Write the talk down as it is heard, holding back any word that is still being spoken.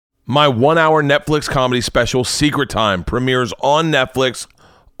My 1-hour Netflix comedy special, Secret Time, premieres on Netflix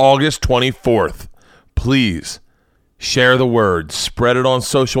August 24th. Please share the word. Spread it on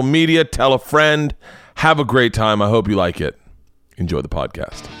social media. Tell a friend. Have a great time. I hope you like it. Enjoy the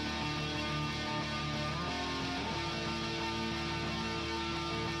podcast.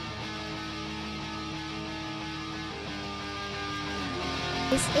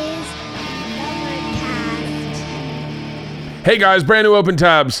 This is Overcast. Hey guys, brand new Open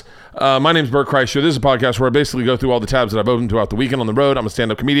Tabs. My name's Bert Kreischer. This is a podcast where I basically go through all the tabs that I've opened throughout the weekend on the road. I'm a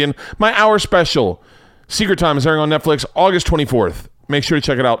stand-up comedian. My hour special, Secret Time, is airing on Netflix August 24th. Make sure to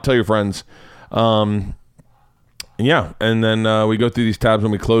check it out. Tell your friends. And then we go through these tabs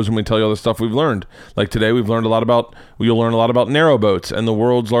and we close and we tell you all the stuff we've learned. Like today, you'll learn a lot about narrowboats and the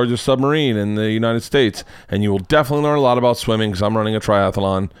world's largest submarine in the United States. And you will definitely learn a lot about swimming because I'm running a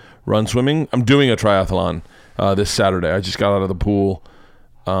triathlon. I'm doing a triathlon this Saturday. I just got out of the pool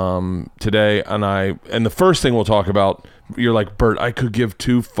today, and the first thing we'll talk about, you're like, Bert, I could give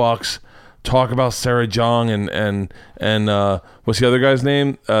two fucks. Talk about Sarah Jong and what's the other guy's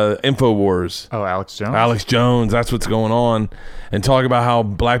name? InfoWars. Oh, Alex Jones? Alex Jones, that's what's going on. And talk about how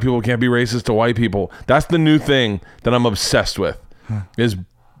black people can't be racist to white people. That's the new thing that I'm obsessed with, is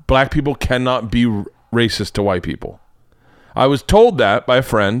black people cannot be racist to white people. I was told that by a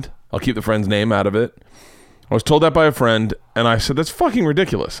friend. I'll keep the friend's name out of it. I was told that by a friend, and I said, that's fucking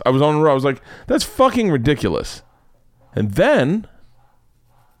ridiculous. I was on the road. I was like, that's fucking ridiculous. And then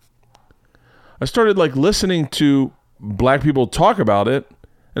I started listening to black people talk about it,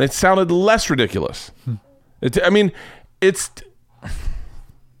 and it sounded less ridiculous. I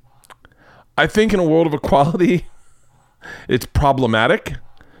think in a world of equality, it's problematic,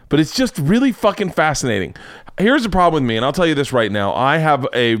 but it's just really fucking fascinating. Here's the problem with me, and I'll tell you this right now. I have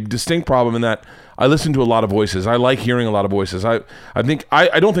a distinct problem in that I listen to a lot of voices. I like hearing a lot of voices. I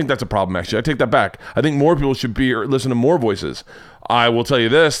don't think that's a problem, actually. I take that back. I think more people should listen to more voices. I will tell you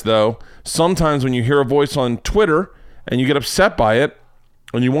this, though. Sometimes when you hear a voice on Twitter and you get upset by it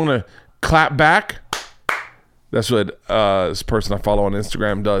and you want to clap back, that's what this person I follow on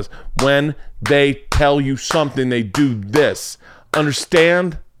Instagram does. When they tell you something, they do this.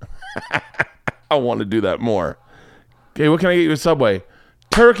 Understand? I want to do that more. Okay, what can I get you at Subway?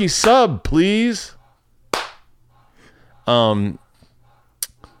 Turkey sub, please. Sometimes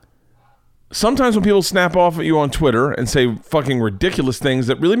when people snap off at you on Twitter and say fucking ridiculous things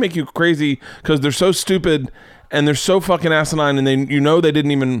that really make you crazy because they're so stupid and they're so fucking asinine, and they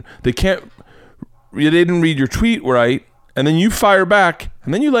didn't read your tweet right, and then you fire back,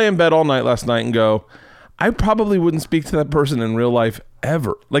 and then you lay in bed all night last night and go, I probably wouldn't speak to that person in real life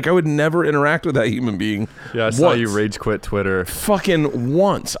ever. I would never interact with that human being. Yeah, I saw you rage quit Twitter. Fucking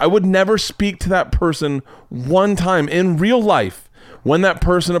once. I would never speak to that person one time in real life. When that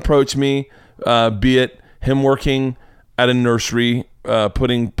person approached me, be it him working at a nursery,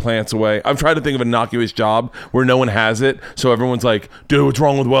 putting plants away. I've tried to think of an innocuous job where no one has it, so everyone's like, dude, what's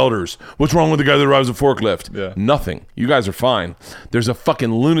wrong with welders? What's wrong with the guy that drives a forklift? Yeah. Nothing. You guys are fine. There's a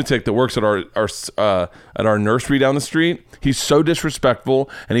fucking lunatic that works at our nursery down the street. He's so disrespectful,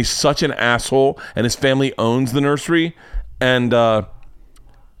 and he's such an asshole, and his family owns the nursery, and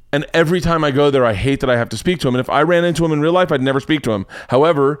every time I go there, I hate that I have to speak to him. And if I ran into him in real life, I'd never speak to him.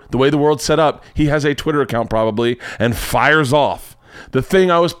 However, the way the world's set up, he has a Twitter account probably and fires off. The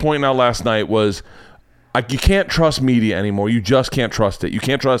thing I was pointing out last night was you can't trust media anymore. You just can't trust it. You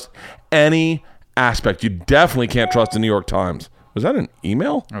can't trust any aspect. You definitely can't trust the New York Times. Was that an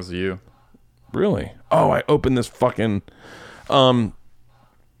email? That was you. Really? Oh, I opened this fucking... You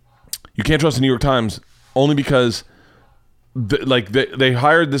can't trust the New York Times only because... they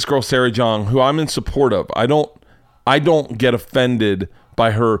hired this girl Sarah Jong, who I'm in support of. I don't get offended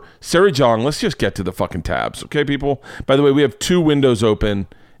by her. Sarah Jong, let's just get to the fucking tabs, okay, people? By the way, we have 2 windows open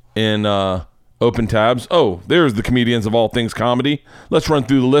in Open Tabs. Oh, there's the comedians of all things comedy. Let's run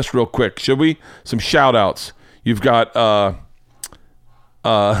through the list real quick, should we? Some shout outs. You've got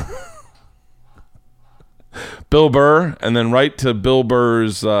Bill Burr, and then right to Bill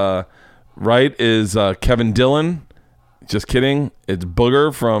Burr's right is Kevin Dillon. Just kidding. It's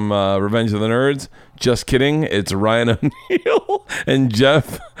Booger from Revenge of the Nerds. Just kidding. It's Ryan O'Neal. And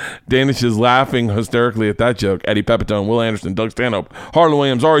Jeff Danish is laughing hysterically at that joke. Eddie Pepitone, Will Anderson, Doug Stanhope, Harlan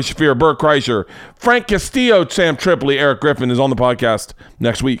Williams, Ari Shafir, Bert Kreischer, Frank Castillo, Sam Tripoli, Eric Griffin is on the podcast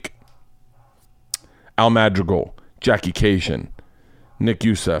next week. Al Madrigal, Jackie Cation, Nick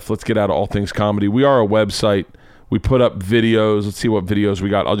Youssef. Let's get out of all things comedy. We are a website. We put up videos. Let's see what videos we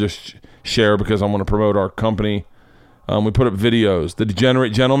got. I'll just share because I want to promote our company. We put up videos. The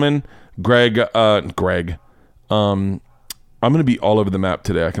Degenerate Gentleman, Greg, I'm going to be all over the map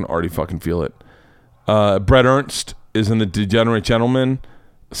today. I can already fucking feel it. Brett Ernst is in The Degenerate Gentleman.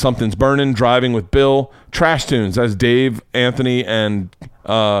 Something's Burning, Driving with Bill. Trash Tunes, that's Dave, Anthony, and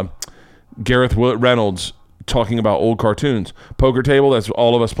Gareth Reynolds talking about old cartoons. Poker Table, that's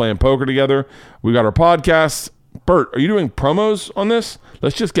all of us playing poker together. We got our podcasts. Bert, are you doing promos on this?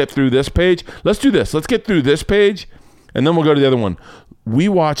 Let's just get through this page. Let's do this. Let's get through this page, and then we'll go to the other one. We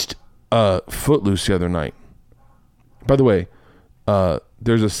watched Footloose the other night. By the way,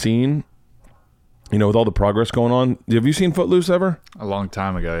 there's a scene, with all the progress going on. Have you seen Footloose ever? A long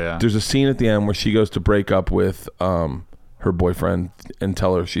time ago, yeah. There's a scene at the end where she goes to break up with her boyfriend and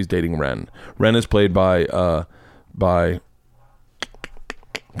tell her she's dating Ren. Ren is played by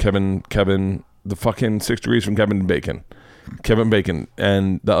Kevin, the fucking 6 Degrees from Kevin Bacon. Kevin Bacon.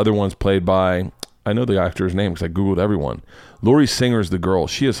 And the other one's played by, I know the actor's name because I Googled everyone. Laurie Singer's the girl.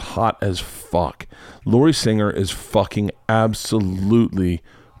 She is hot as fuck. Laurie Singer is fucking absolutely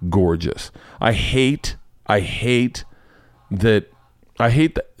gorgeous. I hate that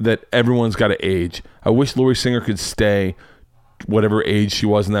everyone's got to age. I wish Laurie Singer could stay whatever age she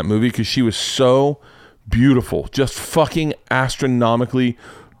was in that movie because she was so beautiful, just fucking astronomically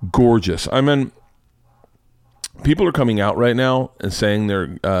gorgeous. I mean, people are coming out right now and saying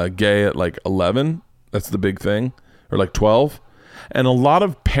they're gay at like 11. That's the big thing. Or like 12. And a lot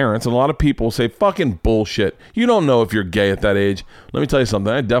of parents and a lot of people say, fucking bullshit. You don't know if you're gay at that age. Let me tell you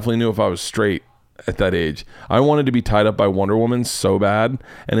something. I definitely knew if I was straight at that age. I wanted to be tied up by Wonder Woman so bad.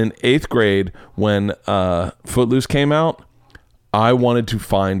 And in 8th grade, when Footloose came out, I wanted to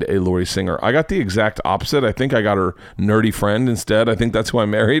find a Laurie Singer. I got the exact opposite. I think I got her nerdy friend instead. I think that's who I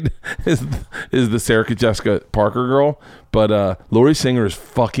married, is the Sarah Jessica Parker girl. But Laurie Singer is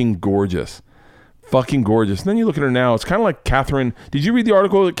fucking gorgeous. Fucking gorgeous. And then you look at her now, it's kind of like Catherine. Did you read the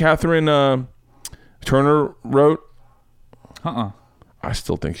article that Catherine Turner wrote? I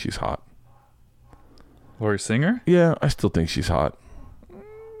still think she's hot. Laurie Singer? Yeah, I still think she's hot.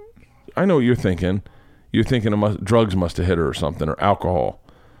 I know what you're thinking. You're thinking drugs must have hit her or something, or alcohol.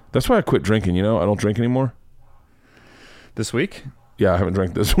 That's why I quit drinking, I don't drink anymore. This week? Yeah, I haven't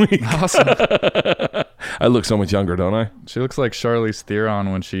drank this week. Awesome. I look so much younger, don't I? She looks like Charlize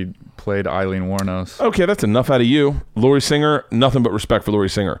Theron when she played Eileen Wuornos. Okay, that's enough out of you. Laurie Singer, nothing but respect for Laurie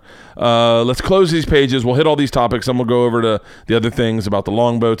Singer. Let's close these pages. We'll hit all these topics, and we'll go over to the other things about the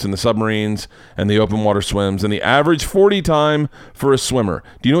longboats and the submarines and the open water swims and the average 40 time for a swimmer.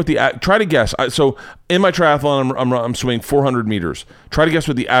 Do you know what try to guess. So in my triathlon, I'm swimming 400 meters. Try to guess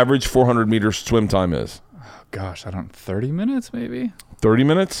what the average 400 meters swim time is. Gosh, 30 minutes maybe? 30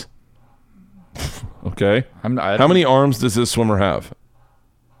 minutes? Okay. How many arms does this swimmer have?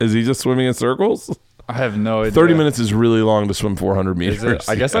 Is he just swimming in circles? I have no idea. 30 minutes is really long to swim 400 meters.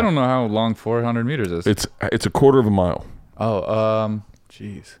 I guess I don't know how long 400 meters is. It's a quarter of a mile. Oh,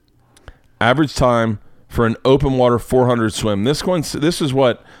 jeez. Average time for an open water 400 swim. This is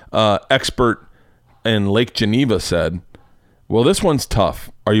what expert in Lake Geneva said. Well, this one's tough.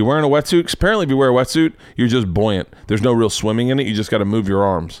 Are you wearing a wetsuit? 'Cause apparently if you wear a wetsuit, you're just buoyant. There's no real swimming in it. You just got to move your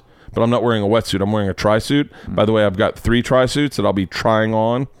arms. But I'm not wearing a wetsuit. I'm wearing a tri-suit. By the way, I've got 3 tri-suits that I'll be trying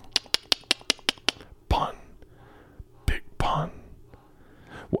on. Pun. Big pun.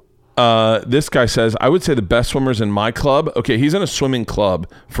 This guy says, I would say the best swimmers in my club. Okay, he's in a swimming club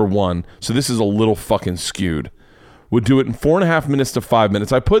for one. So this is a little fucking skewed. Would do it in 4.5 minutes to 5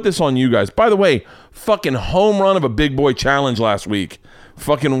 minutes. I put this on you guys. By the way, fucking home run of a big boy challenge last week.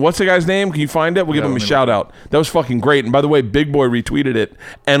 Fucking, what's the guy's name? Can you find it? We'll give him a shout out. That was fucking great. And by the way, Big Boy retweeted it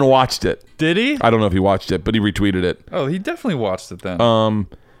and watched it. Did he? I don't know if he watched it, but he retweeted it. Oh, he definitely watched it then.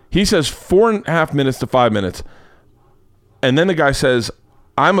 He says 4.5 minutes to 5 minutes. And then the guy says,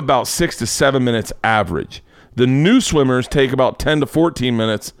 I'm about 6 to 7 minutes average. The new swimmers take about 10 to 14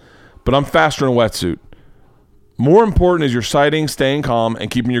 minutes, but I'm faster in a wetsuit. More important is your sighting, staying calm, and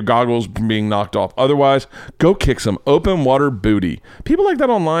keeping your goggles from being knocked off. Otherwise, go kick some open water booty. People like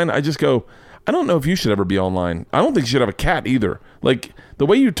that online, I just go, I don't know if you should ever be online. I don't think you should have a cat either. Like, the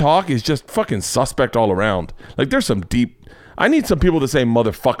way you talk is just fucking suspect all around. Like, there's some deep... I need some people to say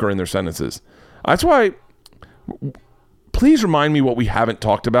motherfucker in their sentences. That's why... Please remind me what we haven't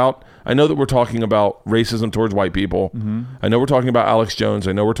talked about. I know that we're talking about racism towards white people. Mm-hmm. I know we're talking about Alex Jones.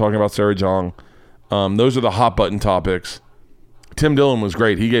 I know we're talking about Sarah Jong. Those are the hot button topics. Tim Dillon was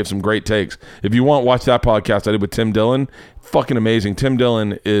great. He gave some great takes. If you want, watch that podcast I did with Tim Dillon. Fucking amazing. Tim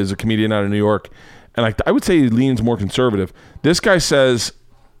Dillon is a comedian out of New York, and I would say he leans more conservative. This guy says,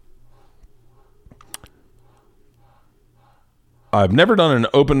 I've never done an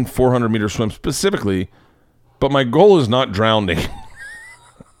open 400-meter swim specifically, but my goal is not drowning.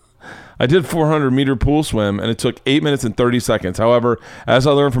 I did 400-meter pool swim, and it took 8 minutes and 30 seconds. However, as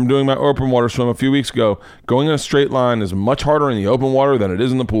I learned from doing my open water swim a few weeks ago, going in a straight line is much harder in the open water than it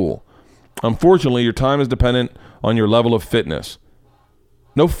is in the pool. Unfortunately, your time is dependent on your level of fitness.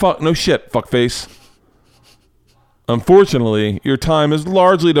 No shit, fuckface. Unfortunately, your time is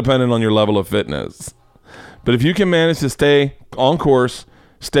largely dependent on your level of fitness. But if you can manage to stay on course,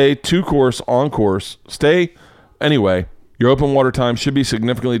 stay to course, on course, anyway, your open water time should be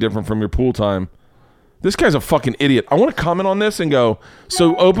significantly different from your pool time. This guy's a fucking idiot. I want to comment on this and go,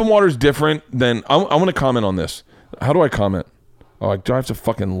 so open water is different than... I want to comment on this. How do I comment? Oh, do I have to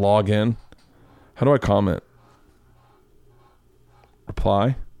fucking log in? How do I comment?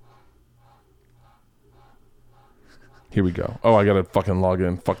 Reply? Here we go. Oh, I got to fucking log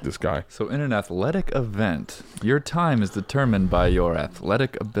in. Fuck this guy. So in an athletic event, your time is determined by your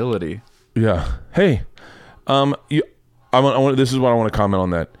athletic ability. Yeah. Hey, this is what I want to comment on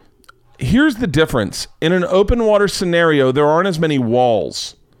that. Here's the difference. In an open water scenario, there aren't as many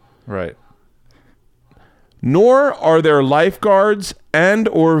walls. Right. Nor are there lifeguards and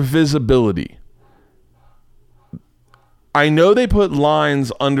or visibility. I know they put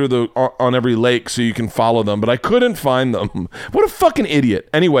lines on every lake so you can follow them, but I couldn't find them. What a fucking idiot.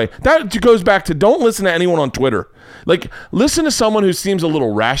 Anyway, that goes back to don't listen to anyone on Twitter. Like, listen to someone who seems a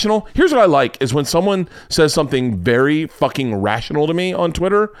little rational. Here's what I like is when someone says something very fucking rational to me on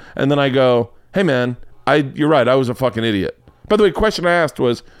Twitter, and then I go, hey man, you're right, I was a fucking idiot. By the way, the question I asked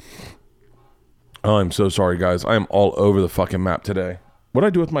was, oh, I'm so sorry guys, I am all over the fucking map today. What did I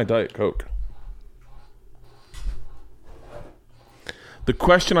do with my Diet Coke? The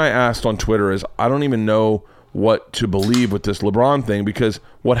question I asked on Twitter is, I don't even know what to believe with this LeBron thing, because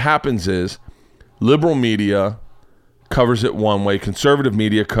what happens is liberal media covers it one way, conservative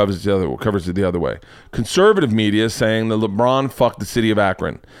media covers it the other way. Conservative media is saying that LeBron fucked the city of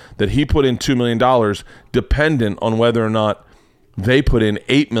Akron, that he put in $2 million dependent on whether or not they put in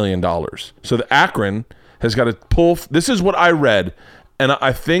 $8 million. So the Akron has got to pull. This is what I read, and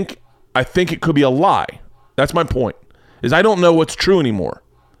I think it could be a lie. That's my point. Is I don't know what's true anymore.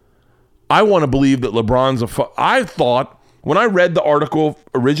 I want to believe that LeBron's I thought, when I read the article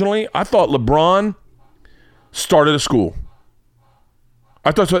originally, I thought LeBron started a school.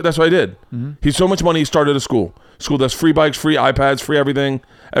 I thought that's what I did. Mm-hmm. He's so much money, he started a school. School does free bikes, free iPads, free everything.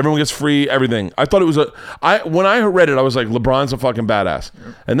 Everyone gets free everything. I thought it was when I read it, I was like, LeBron's a fucking badass.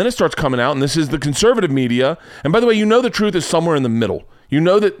 Yep. And then it starts coming out, and this is the conservative media. And by the way, you know the truth is somewhere in the middle. You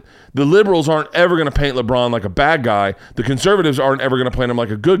know that the liberals aren't ever going to paint LeBron like a bad guy. The conservatives aren't ever going to paint him like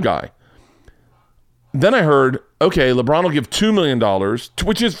a good guy. Then I heard, okay, LeBron will give $2 million,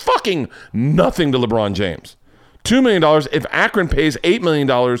 which is fucking nothing to LeBron James. $2 million if Akron pays $8 million,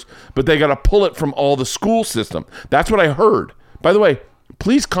 but they got to pull it from all the school system. That's what I heard. By the way,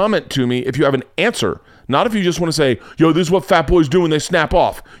 please comment to me if you have an answer. Not if you just want to say, yo, this is what fat boys do when they snap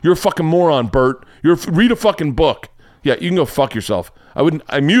off. You're a fucking moron, Bert. Read a fucking book. Yeah, you can go fuck yourself.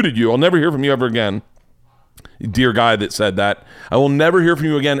 I muted you. I'll never hear from you ever again. Dear guy that said that. I will never hear from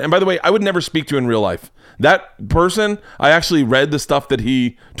you again. And by the way, I would never speak to you in real life. That person, I actually read the stuff that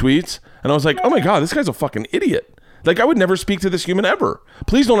he tweets, and I was like, oh my God, this guy's a fucking idiot. Like, I would never speak to this human ever.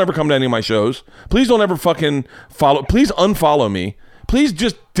 Please don't ever come to any of my shows. Please don't ever fucking follow. Please unfollow me. Please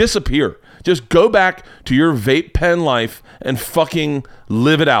just disappear. Just go back to your vape pen life and fucking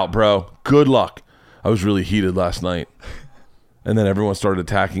live it out, bro. Good luck. I was really heated last night. And then everyone started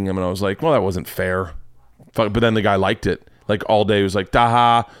attacking him, and I was like, well, that wasn't fair. But then the guy liked it. Like, all day he was like,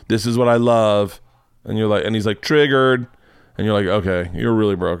 Daha, this is what I love. And you're like, and he's like, triggered. And you're like, okay, you're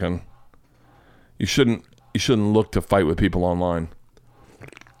really broken. You shouldn't look to fight with people online.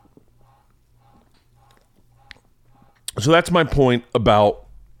 So that's my point about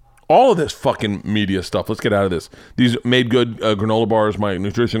all of this fucking media stuff. Let's get out of this. These Made Good granola bars, my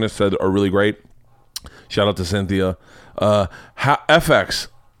nutritionist said are really great. Shout out to Cynthia. FX,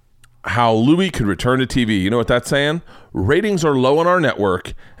 how Louis could return to TV. You know what that's saying? Ratings are low on our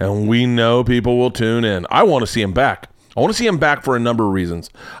network, and we know people will tune in. I want to see him back. I want to see him back for a number of reasons.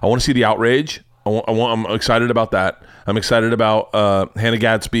 I want to see the outrage. I'm excited about that. I'm excited about Hannah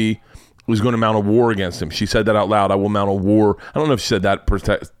Gadsby was going to mount a war against him. She said that out loud. I will mount a war. I don't know if she said that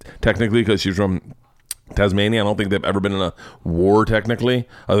technically because she's from Tasmania. I don't think they've ever been in a war technically,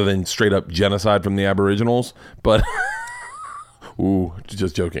 other than straight up genocide from the Aboriginals. But ooh,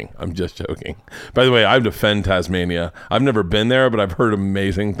 just joking. I'm just joking. By the way, I defend Tasmania. I've never been there, but I've heard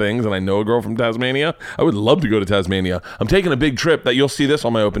amazing things, and I know a girl from Tasmania. I would love to go to Tasmania. I'm taking a big trip that you'll see this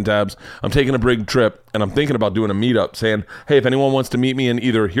on my open tabs. I'm taking a big trip, and I'm thinking about doing a meetup saying, hey, if anyone wants to meet me in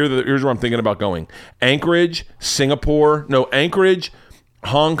either, here's where I'm thinking about going. Anchorage,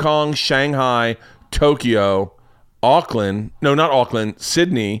 Hong Kong, Shanghai, Tokyo, Auckland. No, not Auckland.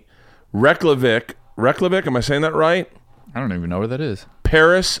 Sydney, Reykjavik. Reykjavik, am I saying that right? I don't even know where that is.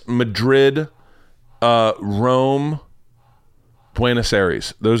 Paris, Madrid, Rome, Buenos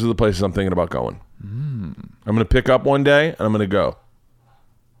Aires. Those are the places I'm thinking about going. I'm going to pick up one day and I'm going to go.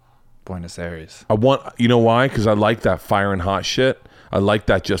 Buenos Aires. You know why? Because I like that fire and hot shit. I like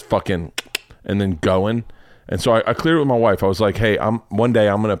that just fucking and then going. And so I cleared it with my wife. I was like, hey, one day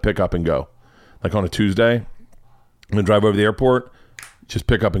I'm going to pick up and go. Like on a Tuesday, I'm going to drive over to the airport, just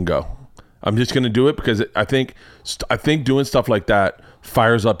pick up and go. I'm just going to do it because I think doing stuff like that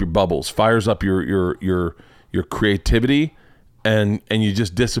fires up your bubbles, fires up your creativity, and you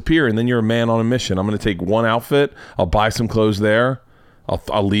just disappear. And then you're a man on a mission. I'm going to take one outfit. I'll buy some clothes there.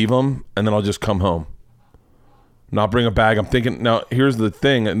 I'll leave them, and then I'll just come home. Not bring a bag. I'm thinking now. Here's the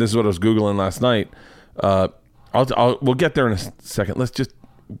thing, and this is what I was Googling last night. We'll get there in a second. Let's just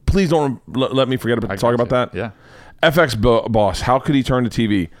please don't let me forget about talk about that. Yeah. FX boss, how could he turn to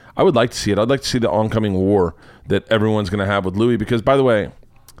TV? I would like to see it. I'd like to see the oncoming war that everyone's going to have with Louis because, by the way,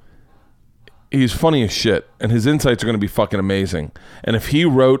 he's funny as shit, and his insights are going to be fucking amazing. And if he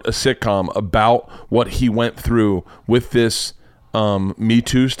wrote a sitcom about what he went through with this Me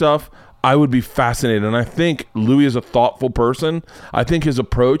Too stuff, I would be fascinated. And I think Louis is a thoughtful person. I think his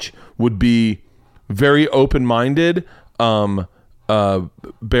approach would be very open-minded, very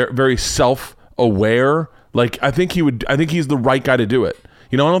self-aware. Like I think he's the right guy to do it.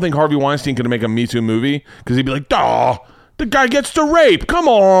 You know, I don't think Harvey Weinstein could make a Me Too movie because he'd be like, "Duh, the guy gets to rape. Come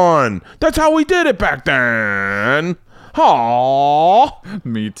on, that's how we did it back then." Aww.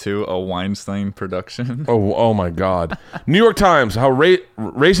 Me Too, a Weinstein production. Oh my God. New York Times, how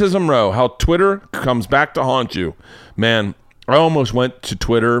racism row, how Twitter comes back to haunt you. Man, I almost went to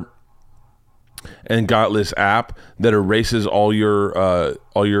Twitter and got this app that erases all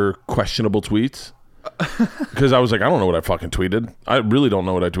your questionable tweets. Because I was like, I don't know what I fucking tweeted. I really don't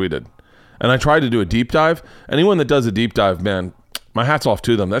know what I tweeted. And I tried to do a deep dive. Anyone that does a deep dive, man, my hat's off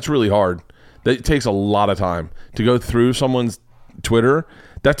to them. That's really hard. That takes a lot of time to go through someone's Twitter.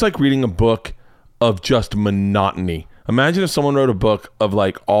 That's like reading a book of just monotony. Imagine if someone wrote a book of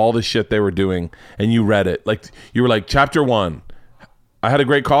like all the shit they were doing and you read it. Like you were like, chapter 1, I had a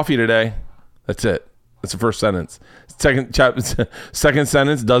great coffee today. That's it. That's the first sentence. Second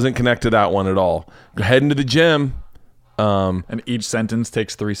sentence doesn't connect to that one at all. Heading to the gym. And each sentence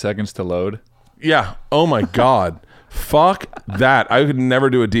takes 3 seconds to load. Yeah. Oh my God. Fuck that. I could never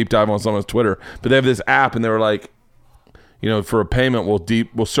do a deep dive on someone's Twitter. But they have this app and they were like, you know, for a payment,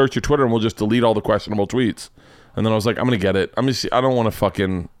 we'll search your Twitter and we'll just delete all the questionable tweets. And then I was like, I'm going to get it. I don't want to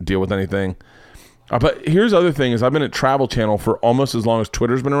fucking deal with anything. But here's the other thing is I've been at Travel Channel for almost as long as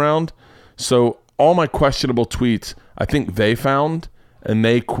Twitter's been around. So all my questionable tweets, I think they found and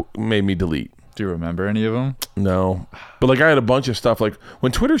they made me delete. Do you remember any of them? No. But like I had a bunch of stuff. Like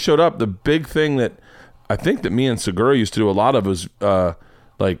when Twitter showed up, the big thing that I think that me and Segura used to do a lot of was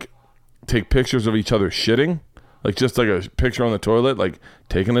like take pictures of each other shitting. Like just like a picture on the toilet, like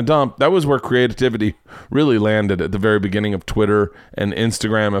taking a dump. That was where creativity really landed at the very beginning of Twitter and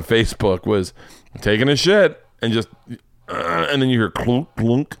Instagram and Facebook was taking a shit and just, and then you hear clunk,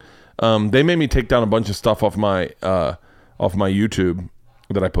 clunk. They made me take down a bunch of stuff off my YouTube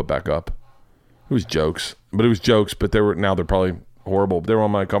that I put back up. It was jokes, but they're probably horrible. They were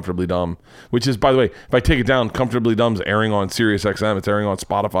on my Comfortably Dumb, which is, by the way, if I take it down, Comfortably Dumb's airing on Sirius XM. It's airing on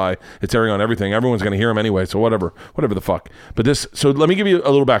Spotify. It's airing on everything. Everyone's going to hear them anyway. So whatever the fuck. So let me give you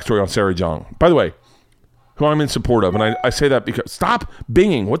a little backstory on Sarah Jong. By the way, who I'm in support of. And I say that because stop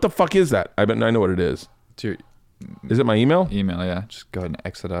binging. What the fuck is that? I know what it is. Is it my email? Email, yeah. Just go ahead and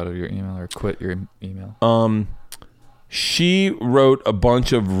exit out of your email or quit your email. She wrote a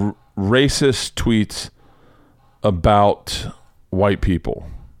bunch of racist tweets about white people.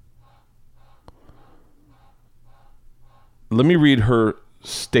 Let me read her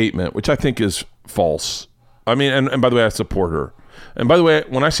statement, which I think is false. I mean, and by the way, I support her. And by the way,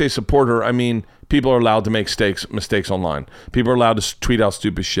 when I say support her, I mean people are allowed to make mistakes online. People are allowed to tweet out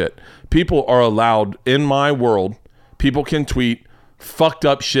stupid shit. People are allowed, in my world, people can tweet fucked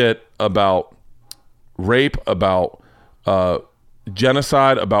up shit about rape, about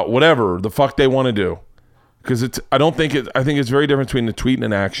genocide, about whatever the fuck they want to do. Because I think it's very different between the tweet and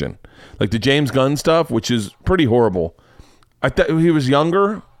an action. Like the James Gunn stuff, which is pretty horrible. I thought he was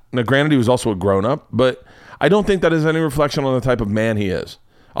younger. Now, granted, he was also a grown-up, but I don't think that is any reflection on the type of man he is.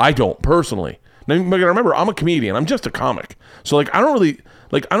 I don't, personally. Now, remember, I'm a comedian. I'm just a comic. So, I don't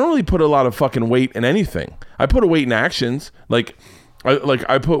really put a lot of fucking weight in anything. I put a weight in actions. Like,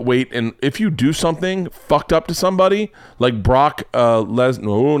 I put weight in. If you do something fucked up to somebody, like Brock Lesnar,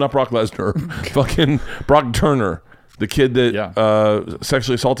 no, not Brock Lesnar, fucking Brock Turner, the kid that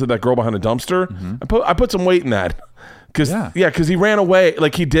sexually assaulted that girl behind a dumpster. I put some weight in that. Because he ran away.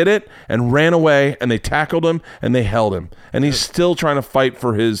 Like, he did it and ran away, and they tackled him and they held him, and he's still trying to fight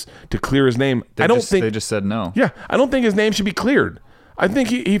to clear his name. They just said no. Yeah, I don't think his name should be cleared. I think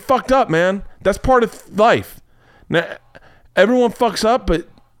he fucked up, man. That's part of life. Now, everyone fucks up, but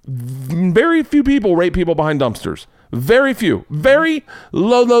very few people rape people behind dumpsters. Very few. Very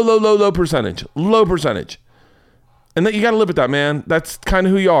low percentage. Low percentage. And that you got to live with that, man. That's kind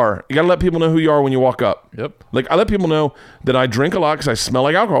of who you are. You got to let people know who you are when you walk up. Yep. Like, I let people know that I drink a lot because I smell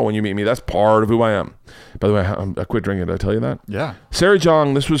like alcohol when you meet me. That's part of who I am. By the way, I quit drinking. Did I tell you that? Yeah. Sarah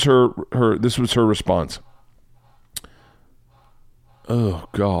Jong, this was her response. Oh,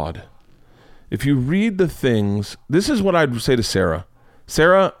 God. If you read the things, this is what I'd say to Sarah.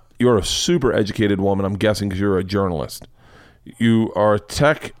 Sarah, you're a super educated woman, I'm guessing, because you're a journalist. You are a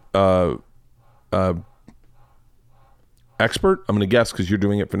tech expert, I'm going to guess, because you're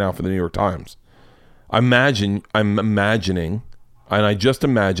doing it for the New York Times. I'm imagining, and I just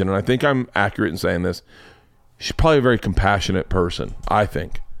imagine, and I think I'm accurate in saying this, she's probably a very compassionate person, I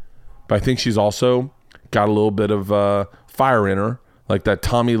think. But I think she's also got a little bit of fire in her, like that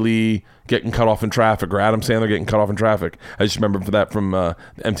Tommy Lee getting cut off in traffic, or Adam Sandler getting cut off in traffic. I just remember from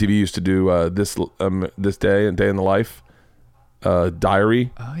MTV used to do this day in the life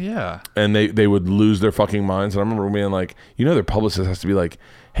diary. Oh yeah. And they would lose their fucking minds. And I remember being like, their publicist has to be like,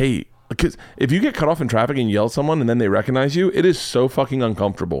 hey, because if you get cut off in traffic and yell at someone and then they recognize you, it is so fucking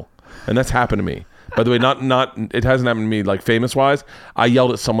uncomfortable. And that's happened to me. By the way, not it hasn't happened to me like famous wise. I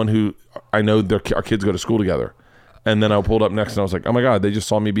yelled at someone who I know our kids go to school together. And then I pulled up next and I was like, oh my God, they just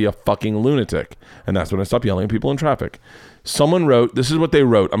saw me be a fucking lunatic. And that's when I stopped yelling at people in traffic. Someone wrote, this is what they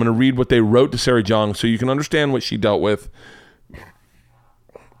wrote. I'm going to read what they wrote to Sarah Jong so you can understand what she dealt with.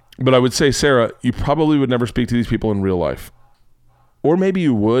 But I would say, Sarah, you probably would never speak to these people in real life. Or maybe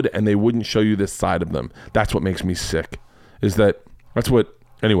you would, and they wouldn't show you this side of them. That's what makes me sick.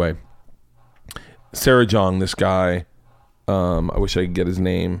 Anyway, Sarah Jong, this guy, I wish I could get his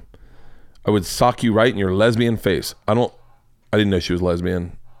name. I would sock you right in your lesbian face. I didn't know she was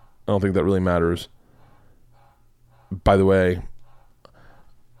lesbian. I don't think that really matters. By the way,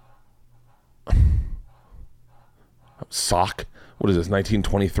 sock? What is this,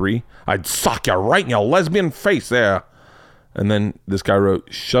 1923? I'd sock you right in your lesbian face there. And then this guy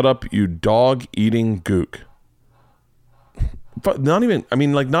wrote, shut up, you dog-eating gook. But not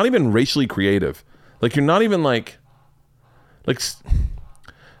even racially creative. Like, you're not even like...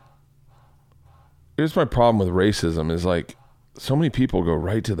 Here's my problem with racism is like so many people go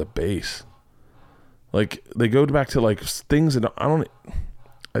right to the base. Like they go back to like things that I don't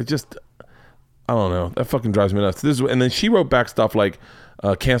know. That fucking drives me nuts. And then she wrote back stuff like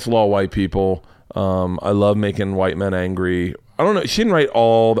cancel all white people. I love making white men angry. I don't know. She didn't write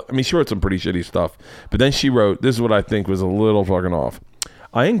she wrote some pretty shitty stuff. But then she wrote, this is what I think was a little fucking off.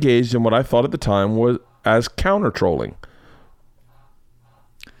 I engaged in what I thought at the time was as counter trolling.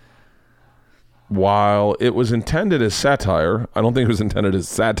 While it was intended as satire, I don't think it was intended as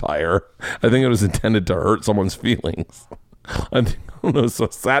satire. I think it was intended to hurt someone's feelings. I don't know, so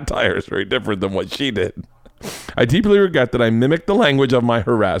satire is very different than what she did. I deeply regret that I mimicked the language of my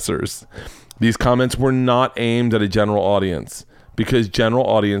harassers. These comments were not aimed at a general audience because general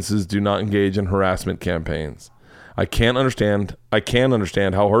audiences do not engage in harassment campaigns. I can understand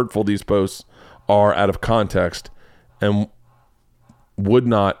how hurtful these posts are out of context and would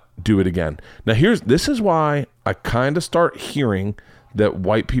not do it again. Now this is why I kind of start hearing that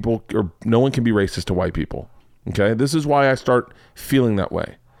white people, or no one can be racist to white people. Okay? This is why I start feeling that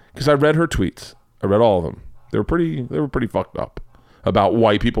way. Because I read her tweets. I read all of them. They were pretty fucked up about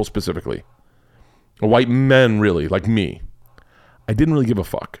white people specifically. White men, really, like me. I didn't really give a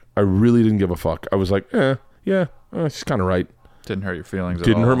fuck. I really didn't give a fuck. I was like, she's kind of right. Didn't hurt your feelings at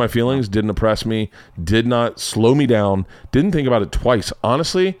all. Didn't hurt my feelings, didn't oppress me, did not slow me down, didn't think about it twice.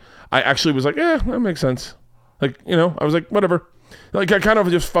 Honestly, I actually was like, that makes sense. Like, I was like, whatever. Like, I kind of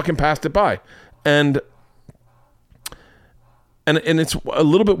just fucking passed it by. And it's a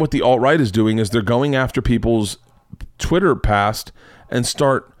little bit what the alt-right is doing is they're going after people's Twitter past and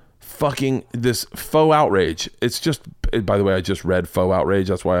start fucking this faux outrage. It's just, by the way, I just read faux outrage.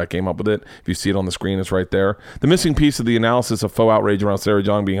 That's why I came up with it. If you see it on the screen, it's right there. The missing piece of the analysis of faux outrage around Sarah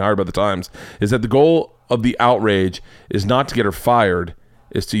Jong being hired by the Times is that the goal of the outrage is not to get her fired,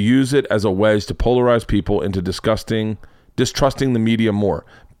 is to use it as a wedge to polarize people into distrusting the media more.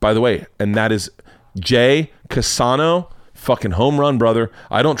 By the way, and that is Jay Cassano, fucking home run, brother.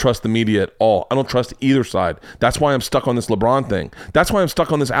 I don't trust the media at all. I don't trust either side. That's why I'm stuck on this LeBron thing. That's why I'm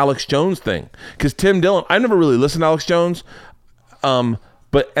stuck on this Alex Jones thing. Because Tim Dillon, I never really listened to Alex Jones.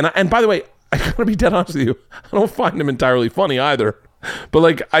 But by the way, I gotta be dead honest with you. I don't find him entirely funny either. But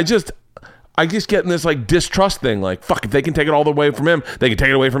like, I just get in this like distrust thing. Like, fuck, if they can take it all the way from him, they can take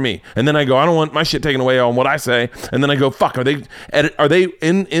it away from me. And then I go, I don't want my shit taken away on what I say. And then I go, fuck, are they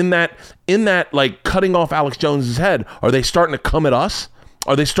in that like cutting off Alex Jones's head? Are they starting to come at us?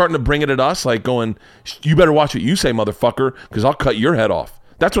 Are they starting to bring it at us? Like going, you better watch what you say, motherfucker, because I'll cut your head off.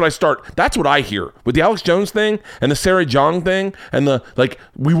 That's what I hear with the Alex Jones thing and the Sarah Jong thing and the like.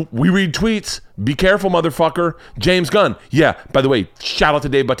 We read tweets. Be careful, motherfucker. James Gunn. Yeah. By the way, shout out to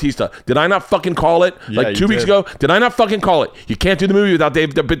Dave Bautista. Did I not fucking call it like 2 weeks ago? Did I not fucking call it? You can't do the movie without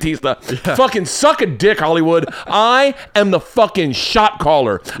Dave Bautista. Yeah. Fucking suck a dick, Hollywood. I am the fucking shot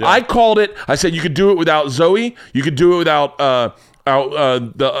caller. Yeah. I called it. I said you could do it without Zoe. You could do it without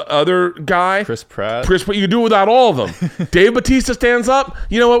the other guy, Chris Pratt, you can do it without all of them. Dave Bautista stands up.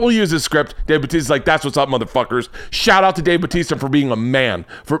 You know what? We'll use this script. Dave Bautista's like, that's what's up, motherfuckers. Shout out to Dave Bautista for being a man.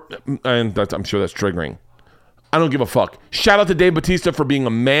 And I'm sure that's triggering. I don't give a fuck. Shout out to Dave Bautista for being a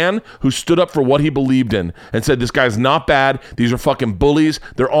man who stood up for what he believed in and said, this guy's not bad. These are fucking bullies.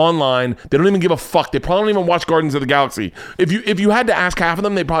 They're online. They don't even give a fuck. They probably don't even watch Guardians of the Galaxy. If you had to ask half of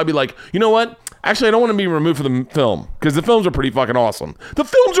them, they'd probably be like, you know what? Actually, I don't want to be removed from the film because the films are pretty fucking awesome. The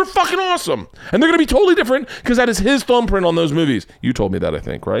films are fucking awesome. And they're going to be totally different because that is his thumbprint on those movies. You told me that, I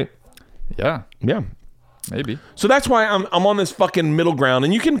think, right? Yeah. Yeah. Maybe. So that's why I'm on this fucking middle ground,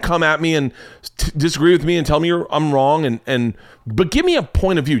 and you can come at me and disagree with me and tell me I'm wrong, but give me a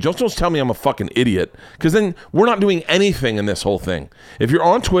point of view. Don't just tell me I'm a fucking idiot, because then we're not doing anything in this whole thing. If you're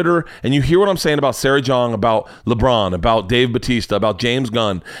on Twitter and you hear what I'm saying about Sarah Jong, about LeBron, about Dave Bautista, about James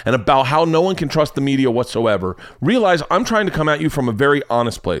Gunn, and about how no one can trust the media whatsoever, realize I'm trying to come at you from a very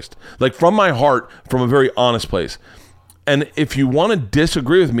honest place, like from my heart, from a very honest place. And if you want to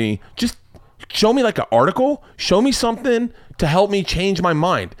disagree with me, just show me like an article, show me something to help me change my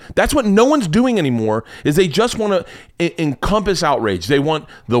mind. That's what no one's doing anymore, is they just want to encompass outrage. They want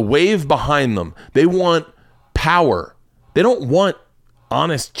the wave behind them. They want power. They don't want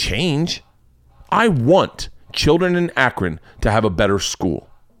honest change. I want children in Akron to have a better school.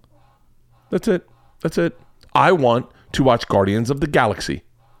 That's it. That's it. I want to watch Guardians of the Galaxy.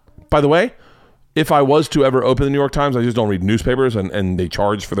 By the way, if I was to ever open the New York Times, I just don't read newspapers, and they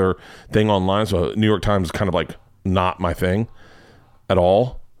charge for their thing online. So New York Times is kind of like not my thing at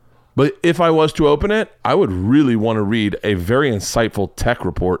all. But if I was to open it, I would really want to read a very insightful tech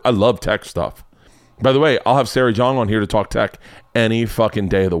report. I love tech stuff. By the way, I'll have Sarah Jong on here to talk tech any fucking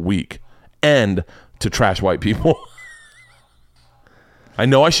day of the week and to trash white people. I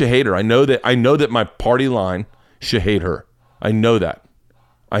know I should hate her. I know that my party line should hate her. I know that.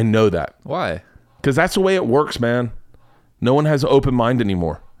 Why? Because that's the way it works, man. No one has an open mind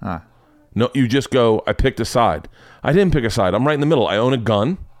anymore. No, you just go, I picked a side. I didn't pick a side. I'm right in the middle. I own a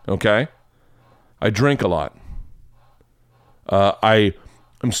gun, okay? I drink a lot. I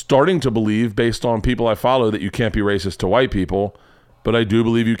am starting to believe, based on people I follow, that you can't be racist to white people, but I do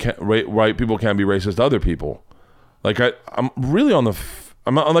believe white people can be racist to other people. Like, I'm really on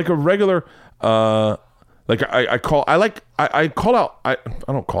I'm like a regular... Like I call out. I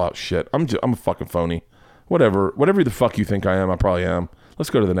don't call out shit. I'm a fucking phony. Whatever the fuck you think I am, I probably am. Let's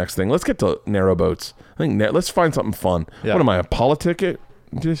go to the next thing. Let's get to narrow boats. Let's find something fun. Yeah. What am I, a politicking?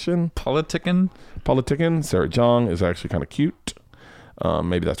 Politicking. Sarah Jong is actually kind of cute.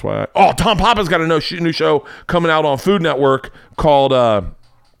 Maybe that's why. Tom Papa's got a new show coming out on Food Network called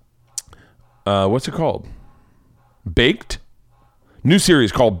what's it called? Baked. New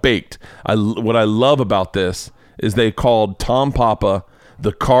series called Baked. What I love about this is they called Tom Papa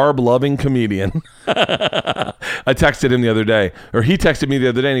the carb-loving comedian. I texted him the other day, or he texted me the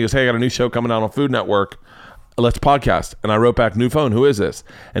other day, and he goes, hey, I got a new show coming out on Food Network. Let's podcast. And I wrote back, new phone, who is this?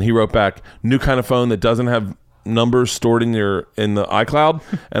 And he wrote back, new kind of phone that doesn't have numbers stored in the iCloud.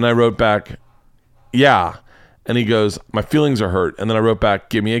 And I wrote back, yeah. And he goes, my feelings are hurt. And then I wrote back,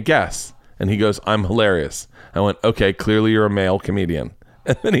 give me a guess. And he goes, I'm hilarious. I went, okay, clearly you're a male comedian.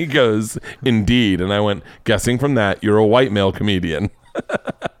 And then he goes, indeed. And I went, guessing from that, you're a white male comedian.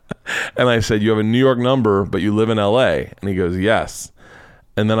 And I said, you have a New York number, but you live in LA. And he goes, yes.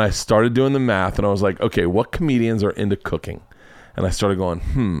 And then I started doing the math, and I was like, okay, what comedians are into cooking? And I started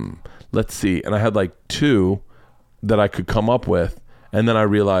going, let's see. And I had like two that I could come up with. And then I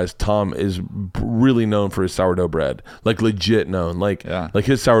realized Tom is really known for his sourdough bread, like legit known. Like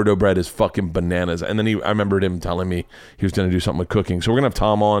his sourdough bread is fucking bananas. And then I remembered him telling me he was going to do something with cooking. So we're going to have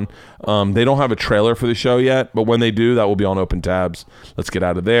Tom on. They don't have a trailer for the show yet, but when they do, that will be on Open Tabs. Let's get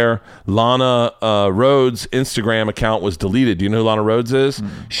out of there. Lana Rhodes' Instagram account was deleted. Do you know who Lana Rhodes is?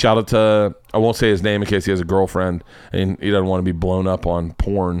 Shout out to, I won't say his name in case he has a girlfriend and he doesn't want to be blown up on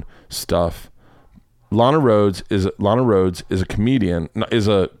porn stuff. Lana Rhodes is a comedian, is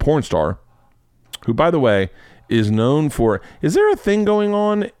a porn star, who, by the way, is known for. Is there a thing going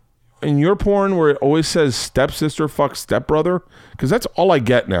on in your porn where it always says stepsister fuck stepbrother? Because that's all I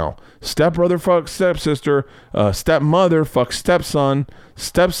get now. Stepbrother fuck stepsister, stepmother fuck stepson,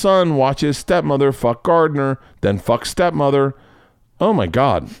 stepson watches stepmother fuck gardener, then fuck stepmother. Oh my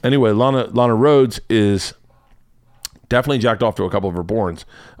God. Anyway, Lana Rhodes is definitely jacked off to a couple of her porns.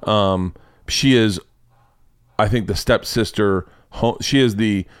 She is, I think, the stepsister. She is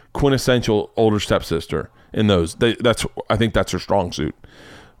the quintessential older stepsister in those. I think that's her strong suit.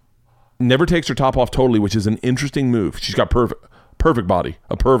 Never takes her top off totally, which is an interesting move. She's got perfect body,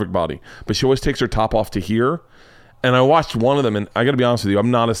 but she always takes her top off to here. And I watched one of them, and I got to be honest with you,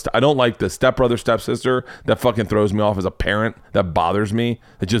 I don't like the stepbrother, stepsister. That fucking throws me off as a parent. That bothers me.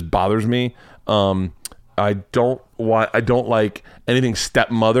 It just bothers me. I don't like anything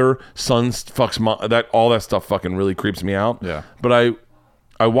stepmother, son fucks mom, all that stuff fucking really creeps me out. Yeah. But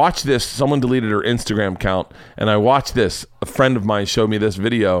I watched this, someone deleted her Instagram account, and I watched this. A friend of mine showed me this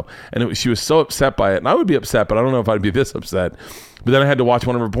video, and she was so upset by it. And I would be upset, but I don't know if I'd be this upset. But then I had to watch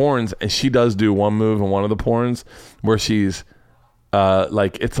one of her porns, and she does do one move in one of the porns where she's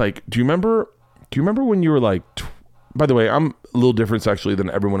it's like, do you remember when you were like, by the way, I'm a little different sexually than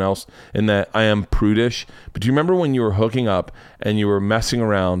everyone else in that I am prudish. But do you remember when you were hooking up and you were messing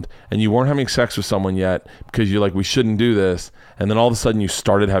around and you weren't having sex with someone yet because you're like, we shouldn't do this. And then all of a sudden you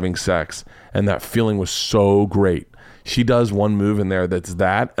started having sex and that feeling was so great. She does one move in there that's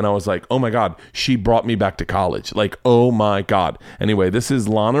that. And I was like, oh my God, she brought me back to college. Like, oh my God. Anyway, this is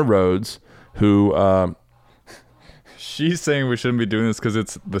Lana Rhodes, who... She's saying we shouldn't be doing this because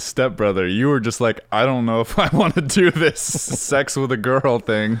it's the stepbrother. You were just like, I don't know if I want to do this sex with a girl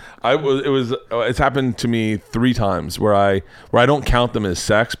thing. It's happened to me 3 times where I don't count them as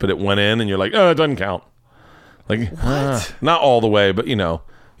sex, but it went in and you're like, oh, it doesn't count. Like, what? Not all the way, but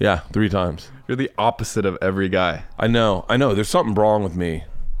 3 times. You're the opposite of every guy. I know. There's something wrong with me.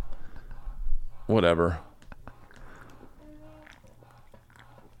 Whatever.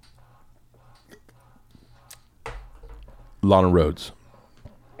 Lana Rhodes.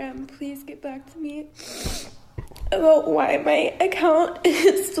 Please get back to me about why my account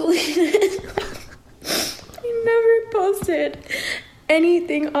is deleted. I never posted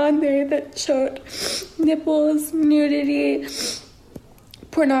anything on there that showed nipples, nudity,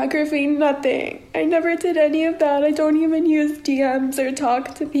 pornography, nothing. I never did any of that. I don't even use DMs or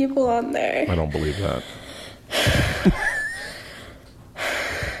talk to people on there. I don't believe that.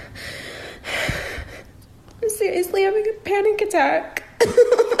 Seriously having a panic attack.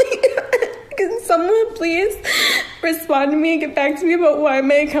 Can someone please respond to me and get back to me about why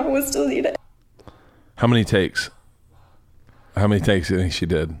my account was deleted? How many takes do you think she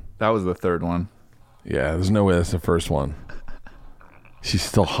did? That was the 3rd one. Yeah, there's no way that's the first one. She's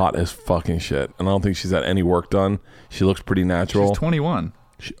still hot as fucking shit. And I don't think she's had any work done. She looks pretty natural. She's 21.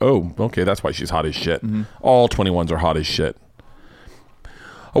 Okay, that's why she's hot as shit. Mm-hmm. All 21s are hot as shit.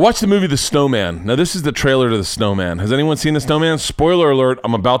 I watched the movie The Snowman. Now, this is the trailer to The Snowman. Has anyone seen The Snowman? Spoiler alert,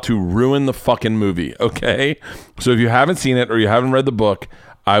 I'm about to ruin the fucking movie, okay? So if you haven't seen it or you haven't read the book,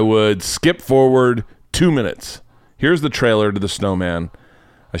 I would skip forward 2 minutes. Here's the trailer to The Snowman.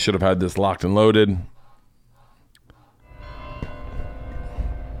 I should have had this locked and loaded.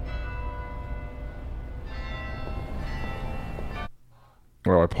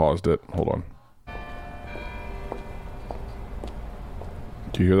 Oh, I paused it. Hold on.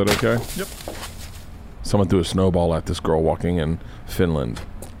 Do you hear that okay? Yep. Someone threw a snowball at this girl walking in Finland.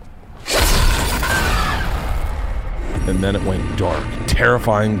 And then it went dark.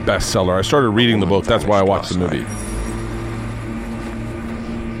 Terrifying bestseller. I started reading the book. That's why I watched the movie.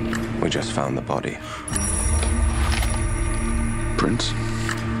 We just found the body. Prince.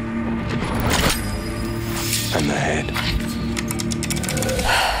 And the head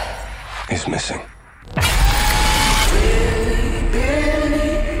is missing.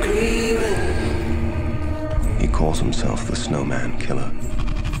 He calls himself the Snowman Killer.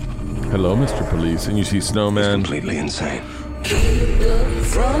 Hello, Mr. Police. And you see Snowman. He's completely insane.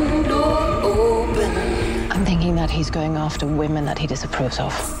 I'm thinking that he's going after women that he disapproves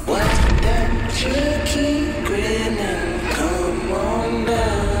of. What's that cheeky grinning? Come on.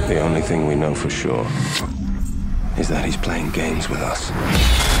 The only thing we know for sure is that he's playing games with us.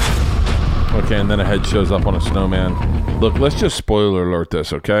 Okay, and then a head shows up on a snowman. Look, let's just spoiler alert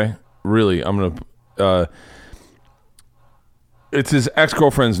this, okay? Really, I'm gonna. It's his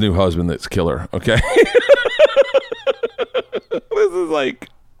ex-girlfriend's new husband that's killer, okay? This is like,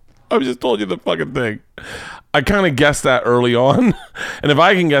 I've just told you the fucking thing. I kind of guessed that early on. And if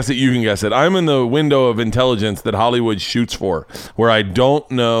I can guess it, you can guess it. I'm in the window of intelligence that Hollywood shoots for, where I don't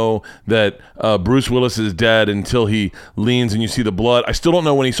know that Bruce Willis is dead until he leans and you see the blood. I still don't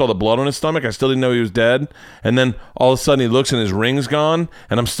know when he saw the blood on his stomach. I still didn't know he was dead. And then all of a sudden he looks and his ring's gone.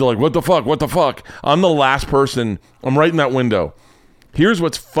 And I'm still like, what the fuck? What the fuck? I'm the last person. I'm right in that window. Here's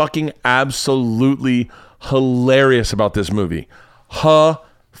what's fucking absolutely hilarious about this movie.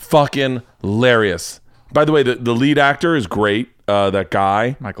 Fucking hilarious. By the way, the lead actor is great. That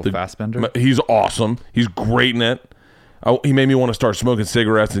guy, Michael Fassbender. He's awesome. He's great in it. He made me want to start smoking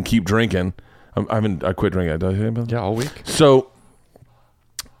cigarettes and keep drinking. I quit drinking. Did I tell you about that? Yeah, all week. So,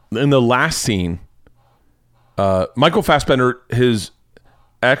 in the last scene, Michael Fassbender, his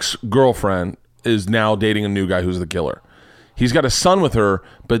ex-girlfriend, is now dating a new guy who's the killer. He's got a son with her,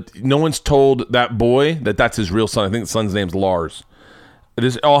 but no one's told that boy that that's his real son. I think the son's name's Lars.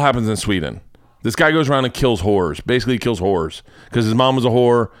 This all happens in Sweden. This guy goes around and kills whores. Basically kills whores because his mom was a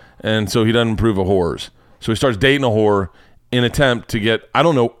whore, and so he doesn't approve of whores. So he starts dating a whore in attempt to get, I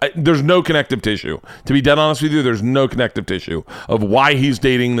don't know, there's no connective tissue. To be dead honest with you, there's no connective tissue of why he's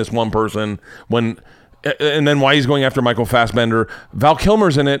dating this one person and then why he's going after Michael Fassbender. Val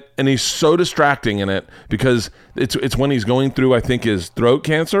Kilmer's in it, and he's so distracting in it because it's when he's going through, I think, his throat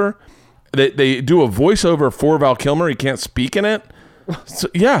cancer. They do a voiceover for Val Kilmer. He can't speak in it. So,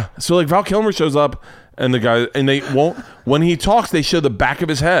 yeah. So like Val Kilmer shows up and the guy, and they won't, when he talks, they show the back of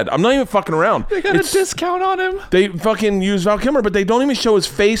his head. I'm not even fucking around. They got a discount on him. They fucking use Val Kilmer, but they don't even show his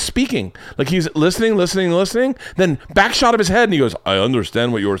face speaking. Like he's listening. Then back shot of his head and he goes, I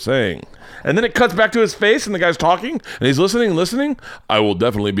understand what you're saying. And then it cuts back to his face and the guy's talking and he's listening. I will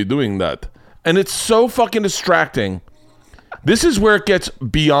definitely be doing that. And it's so fucking distracting. This is where it gets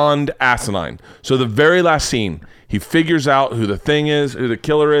beyond asinine. So the very last scene, he figures out who the thing is, who the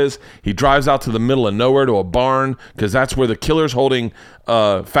killer is. He drives out to the middle of nowhere to a barn because that's where the killer's holding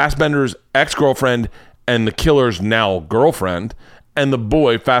Fassbender's ex-girlfriend and the killer's now girlfriend and the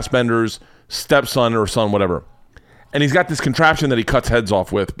boy, Fassbender's stepson or son, whatever. And he's got this contraption that he cuts heads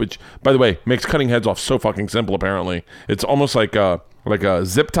off with, which, by the way, makes cutting heads off so fucking simple, apparently. It's almost like a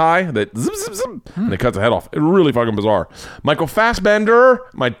zip tie that zip, zip, zip, and it cuts the head off. It's really fucking bizarre. Michael Fassbender,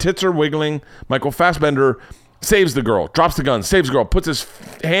 my tits are wiggling. Michael Fassbender saves the girl, drops the gun, saves the girl, puts his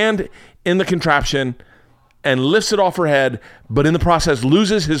hand in the contraption and lifts it off her head, but in the process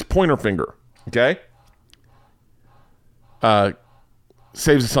loses his pointer finger. Okay?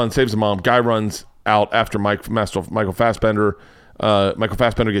 Saves the son, saves the mom. Guy runs out after Michael Fassbender. Michael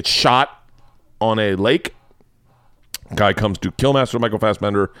Fassbender gets shot on a lake. Guy comes to kill Master Michael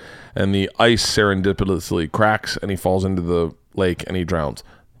Fassbender, and the ice serendipitously cracks, and he falls into the lake, and he drowns,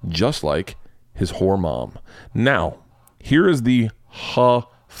 just like his whore mom. Now, here is the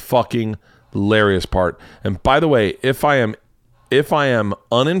fucking hilarious part. And by the way, if I am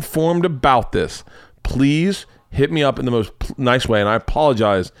uninformed about this, please hit me up in the most nice way, and I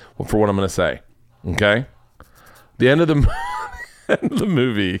apologize for what I'm going to say. Okay? The end of the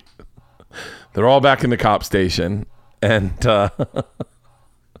movie, they're all back in the cop station, and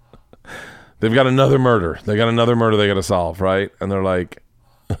they've got another murder. They got to solve, right? And they're like,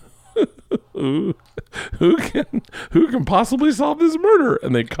 who can possibly solve this murder?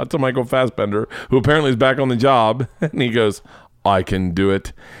 And they cut to Michael Fassbender, who apparently is back on the job, and he goes, I can do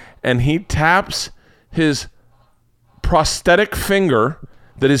it. And he taps his prosthetic finger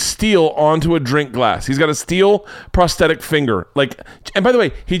that is steel onto a drink glass. He's got a steel prosthetic finger. And by the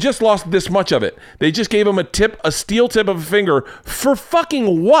way, he just lost this much of it. They just gave him a steel tip of a finger for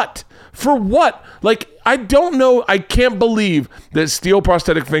fucking what? For what? I don't know. I can't believe that steel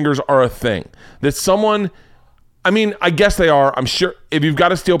prosthetic fingers are a thing. That someone, I guess they are. I'm sure if you've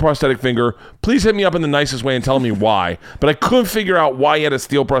got a steel prosthetic finger, please hit me up in the nicest way and tell me why. But I couldn't figure out why he had a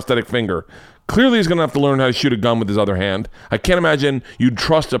steel prosthetic finger. Clearly, he's going to have to learn how to shoot a gun with his other hand. I can't imagine you'd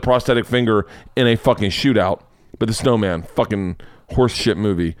trust a prosthetic finger in a fucking shootout. But The Snowman, fucking horse shit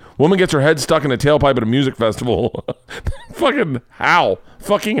movie. Woman gets her head stuck in a tailpipe at a music festival. Fucking how?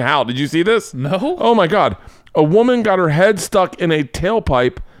 Fucking how? Did you see this? No. Oh my God. A woman got her head stuck in a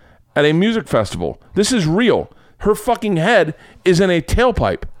tailpipe at a music festival. This is real. Her fucking head is in a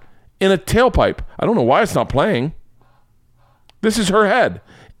tailpipe. In a tailpipe. I don't know why it's not playing. This is her head.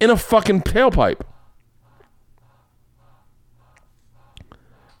 In a fucking tailpipe.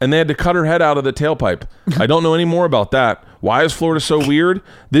 and they had to cut her head out of the tailpipe. I don't know any more about that. Why is Florida so weird?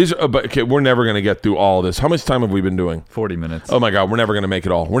 These, but okay, we're never going to get through all of this. How much time have we been doing? 40 minutes. Oh my God, we're never going to make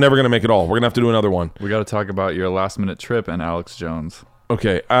it all. We're never going to make it all. We're going to have to do another one. We got to talk about your last minute trip and Alex Jones.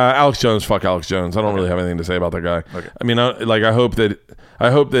 Okay, Alex Jones. Fuck Alex Jones. I don't really have anything to say about that guy. Okay. I mean, I hope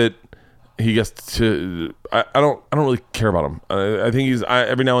that he gets to. I don't really care about him. I think he's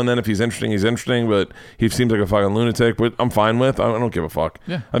every now and then if he's interesting, but he seems like a fucking lunatic. Which I'm fine with. I don't give a fuck.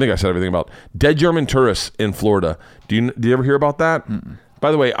 Yeah. I think I said everything about dead German tourists in Florida. Do you ever hear about that? Mm-mm.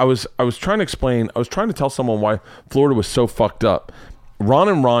 By the way, I was trying to explain. I was trying to tell someone why Florida was so fucked up. Ron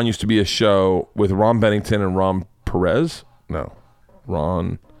and Ron used to be a show with Ron Bennington and Ron Perez. No.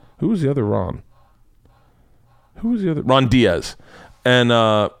 Ron, who was the other Ron? Ron Diaz. And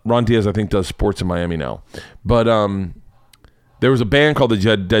Ron Diaz, I think, does sports in Miami now. But there was a band called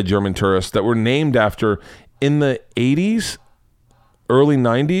the Dead German Tourists that were named after, in the 80s, early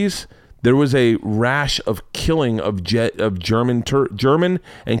 90s, there was a rash of killing of German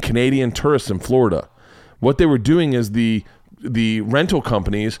and Canadian tourists in Florida. What they were doing is the rental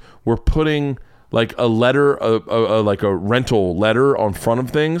companies were putting like a letter, like a rental letter on front of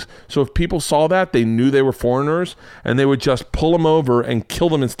things. So if people saw that, they knew they were foreigners, and they would just pull them over and kill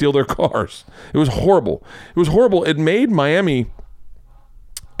them and steal their cars. It was horrible. It made Miami.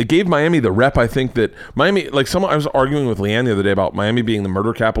 It gave Miami the rep, I think, that Miami, like I was arguing with Leanne the other day about Miami being the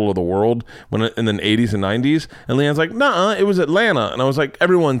murder capital of the world in the 80s and 90s. And Leanne's like, nah, it was Atlanta. And I was like,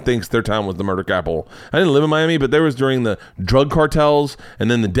 everyone thinks their town was the murder capital. I didn't live in Miami, but there was during the drug cartels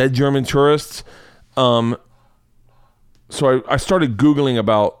and then the dead German tourists. So I started Googling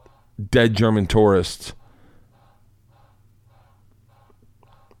about dead German tourists.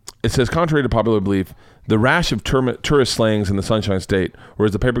 It says, contrary to popular belief, the rash of tourist slayings in the Sunshine State, or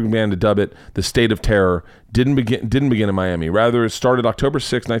as the paper began to dub it, the State of Terror, didn't begin in Miami. Rather, it started October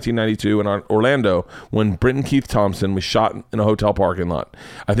 6, 1992 in Orlando when Brenton Keith Thompson was shot in a hotel parking lot.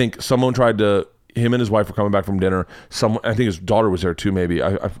 I think someone him and his wife were coming back from dinner. I think his daughter was there too, maybe.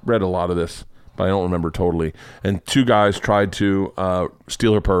 I've read a lot of this, but I don't remember totally. And two guys tried to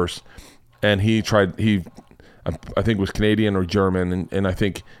steal her purse, and I think was Canadian or German, and I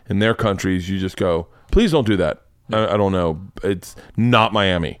think in their countries you just go, please don't do that. I don't know. It's not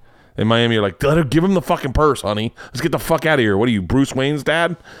Miami. In Miami, you're like, give him the fucking purse, honey. Let's get the fuck out of here. What are you, Bruce Wayne's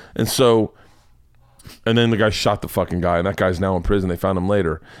dad? And then the guy shot the fucking guy, and that guy's now in prison. They found him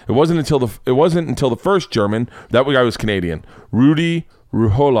later. It wasn't until the first German, that guy was Canadian, Rudy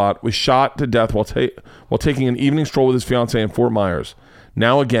Rouholot, was shot to death while taking an evening stroll with his fiancée in Fort Myers.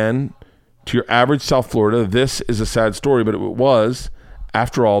 Now again, to your average South Florida, this is a sad story, but it was,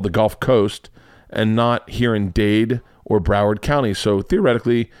 after all, the Gulf Coast and not here in Dade or Broward County. So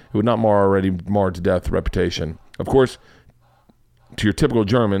theoretically, it would not already marred to death reputation. Of course, to your typical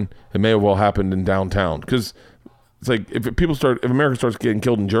German, it may have well happened in downtown. Because it's like, if America starts getting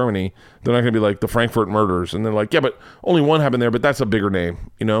killed in Germany, they're not going to be like the Frankfurt murders. And they're like, yeah, but only one happened there, but that's a bigger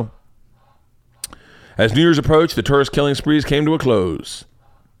name, you know? As New Year's approached, the tourist killing sprees came to a close.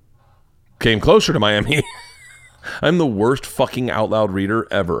 Came closer to Miami. I'm the worst fucking out loud reader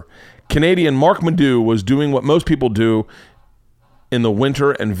ever. Canadian Mark Madu was doing what most people do in the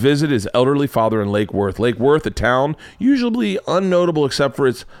winter and visit his elderly father in Lake Worth. Lake Worth, a town usually unnotable except for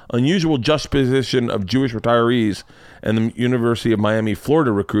its unusual juxtaposition of Jewish retirees and the University of Miami,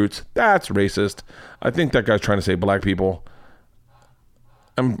 Florida recruits. That's racist. I think that guy's trying to say black people.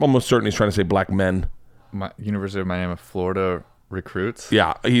 I'm almost certain he's trying to say black men. University of Miami, Florida recruits?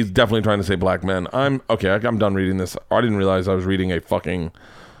 Yeah, he's definitely trying to say black men. I'm done reading this. I didn't realize I was reading a fucking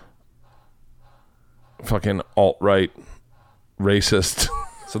alt-right racist.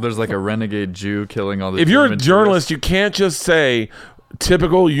 So there's like a renegade Jew killing all the If you're a German journalist, tourists? you can't just say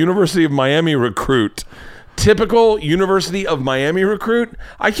typical University of Miami recruit. Typical University of Miami recruit.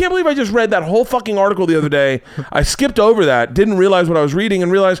 I can't believe I just read that whole fucking article the other day. I skipped over that, didn't realize what I was reading,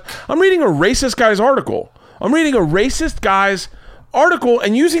 and realized I'm reading a racist guy's article. I'm reading a racist guy's article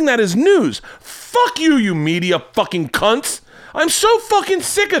and using that as news. Fuck you, you media fucking cunts. I'm so fucking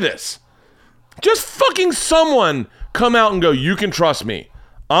sick of this. Just fucking someone come out and go, you can trust me.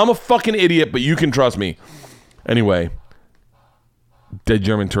 I'm a fucking idiot, but you can trust me. Anyway, Dead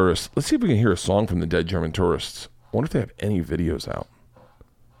German Tourists. Let's see if we can hear a song from the Dead German Tourists. I wonder if they have any videos out.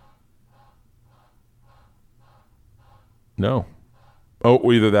 No.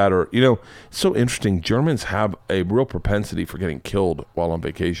 Oh, either that or, it's so interesting. Germans have a real propensity for getting killed while on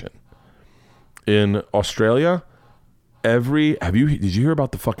vacation. In Australia, did you hear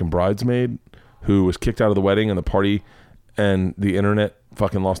about the fucking bridesmaid who was kicked out of the wedding and the party and the internet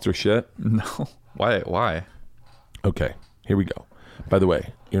fucking lost their shit? No. Why? Okay, here we go. By the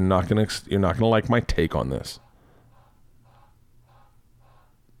way, you're not gonna like my take on this.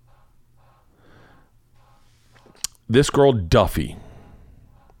 This girl Duffy,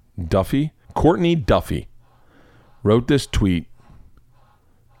 Courtney Duffy, wrote this tweet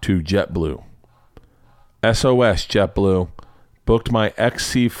to JetBlue. SOS JetBlue, booked my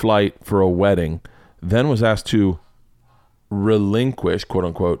XC flight for a wedding, then was asked to relinquish, quote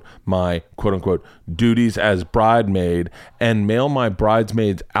unquote, my quote unquote duties as bridesmaid and mail my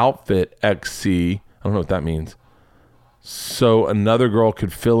bridesmaid's outfit XC. I don't know what that means. So another girl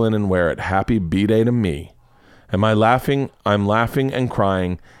could fill in and wear it. Happy B-Day to me. Am I laughing? I'm laughing and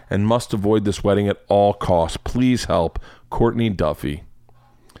crying and must avoid this wedding at all costs. Please help. Courtney Duffy.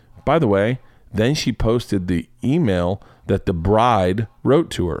 By the way, then she posted the email that the bride wrote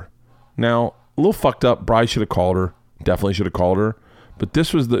to her. Now, a little fucked up. Bride should have called her. Definitely should have called her. But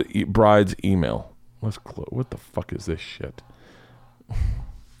this was the bride's email. What the fuck is this shit?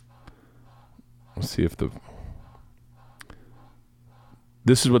 Let's see if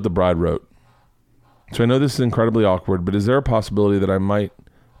this is what the bride wrote. So I know this is incredibly awkward, but is there a possibility that I might,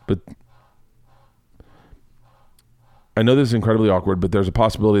 I know this is incredibly awkward, but there's a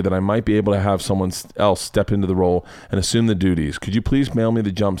possibility that I might be able to have someone else step into the role and assume the duties. Could you please mail me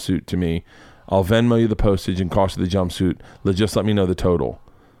the jumpsuit to me? I'll Venmo you the postage and cost of the jumpsuit. Just let me know the total.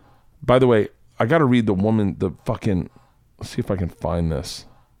 By the way, I got to read let's see if I can find this.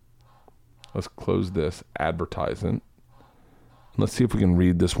 Let's close this advertisement. Let's see if we can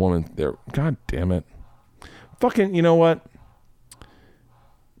read this woman there. God damn it. Fucking, you know what?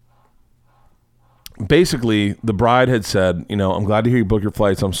 Basically, the bride had said, I'm glad to hear you book your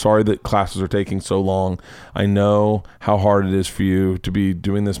flights. I'm sorry that classes are taking so long. I know how hard it is for you to be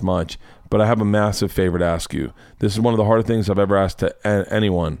doing this much, but I have a massive favor to ask you. This is one of the hardest things I've ever asked to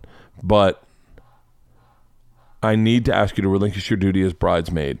anyone, but I need to ask you to relinquish your duty as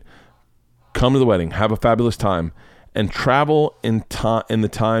bridesmaid. Come to the wedding, have a fabulous time, and travel in the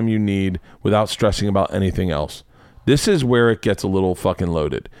time you need without stressing about anything else. This is where it gets a little fucking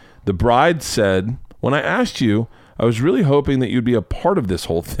loaded. The bride said, when I asked you, I was really hoping that you'd be a part of this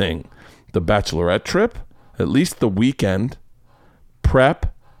whole thing. The bachelorette trip, at least the weekend,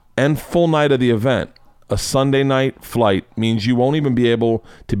 prep, and full night of the event. A Sunday night flight means you won't even be able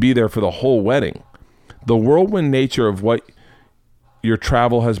to be there for the whole wedding. The whirlwind nature of what your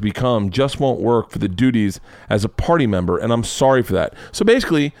travel has become just won't work for the duties as a party member, and I'm sorry for that. So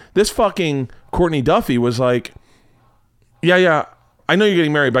basically, this fucking Courtney Duffy was like, yeah, I know you're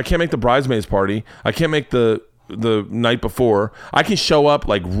getting married, but I can't make the bridesmaids party. I can't make the night before. I can show up,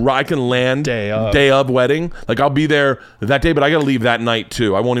 I can land day of wedding. I'll be there that day, but I got to leave that night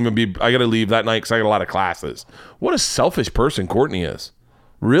too. I got to leave that night because I got a lot of classes. What a selfish person Courtney is.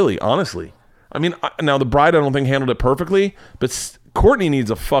 Really, honestly. I mean, now the bride I don't think handled it perfectly, but Courtney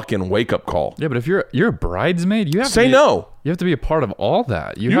needs a fucking wake-up call. Yeah, but if you're a bridesmaid, you have to no. You have to be a part of all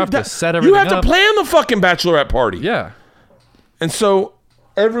that. You have to set everything up. You have to plan the fucking bachelorette party. Yeah. And so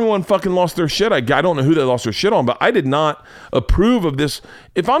everyone fucking lost their shit. I don't know who they lost their shit on, but I did not approve of this.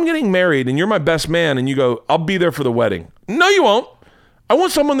 If I'm getting married and you're my best man and you go, I'll be there for the wedding. No, you won't. I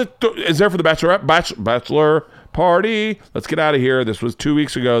want someone that is there for the bachelor party. Let's get out of here. This was 2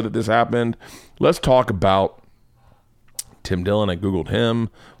 weeks ago that this happened. Let's talk about Tim Dillon. I Googled him.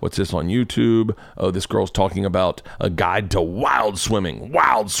 What's this on YouTube? Oh, this girl's talking about a guide to wild swimming.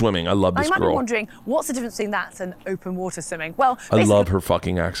 Wild swimming. I love this girl. You might be wondering, what's the difference between that and open water swimming? Well, I love her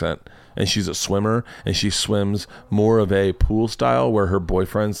fucking accent. And she's a swimmer, and she swims more of a pool style where her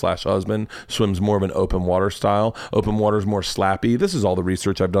boyfriend/husband swims more of an open water style. Open water's more slappy. This is all the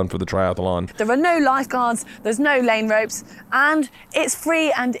research I've done for the triathlon. There are no lifeguards, there's no lane ropes, and it's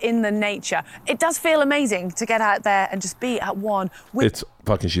free and in the nature. It does feel amazing to get out there and just be at one with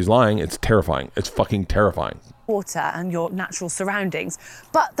she's lying. It's terrifying. It's fucking terrifying. Water and your natural surroundings.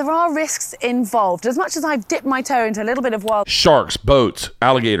 But there are risks involved. As much as I've dipped my toe into a little bit of wild... Sharks, boats,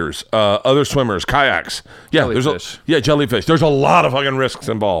 alligators, other swimmers, kayaks. Yeah, jellyfish. Jellyfish. There's a lot of fucking risks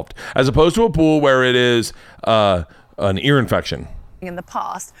involved. As opposed to a pool where it is an ear infection. In the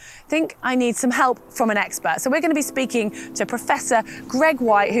past, think I need some help from an expert. So we're going to be speaking to Professor Greg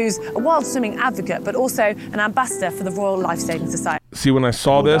White, who's a wild swimming advocate, but also an ambassador for the Royal Life Saving Society. See, when I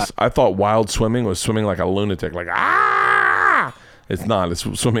saw this, I thought wild swimming was swimming like a lunatic, It's not.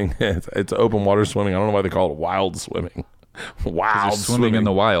 It's swimming. It's open water swimming. I don't know why they call it wild swimming. Wild swimming in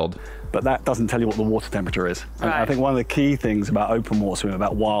the wild. But that doesn't tell you what the water temperature is. And I think one of the key things about open water swimming,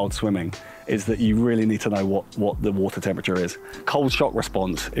 about wild swimming, is that you really need to know what the water temperature is. Cold shock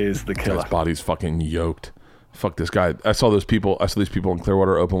response is the killer. His body's fucking yoked. Fuck this guy. I saw these people in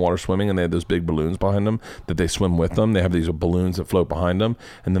Clearwater open water swimming, and they had those big balloons behind them that they swim with them. They have these balloons that float behind them,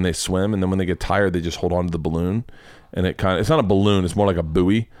 and then they swim, and then when they get tired, they just hold on to the balloon. And it's not a balloon, it's more like a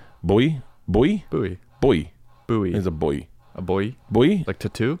buoy. Buoy? Buoy. It's a buoy. A buoy? Buoy? Like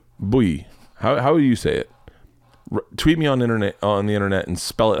tattoo? Buoy. How do you say it? Tweet me on the internet and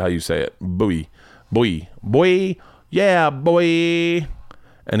spell it how you say it. Buoy. Yeah, boy.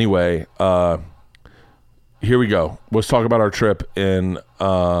 Anyway, here we go. Let's talk about our trip in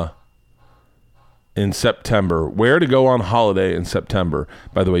September. Where to go on holiday in September.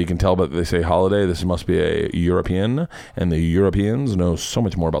 By the way, you can tell that they say holiday. This must be a European, and the Europeans know so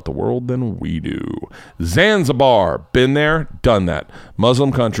much more about the world than we do. Zanzibar. Been there, done that.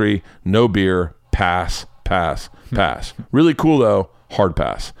 Muslim country, no beer, pass. Really cool though, hard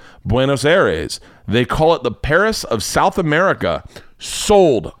pass. Buenos Aires. They call it the Paris of South America.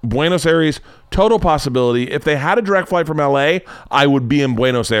 Sold. Buenos Aires, total possibility. If they had a direct flight from LA, I would be in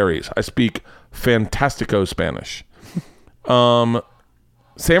Buenos Aires. I speak fantastico Spanish.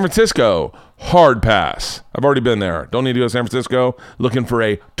 San Francisco, hard pass. I've already been there. Don't need to go to San Francisco. Looking for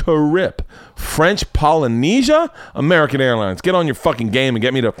a trip. French Polynesia, American Airlines. Get on your fucking game and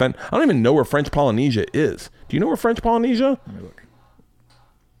get me to. I don't even know where French Polynesia is. Do you know where French Polynesia? Let me look.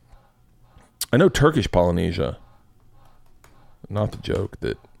 I know Turkish Polynesia. Not the joke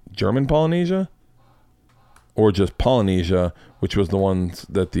that German Polynesia, or just Polynesia, which was the ones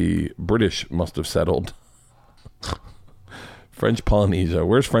that the British must have settled. French Polynesia.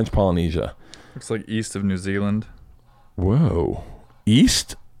 Where's French Polynesia? Looks like east of New Zealand. Whoa.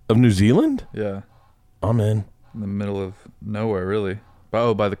 East of New Zealand? Yeah. I'm in. In the middle of nowhere, really.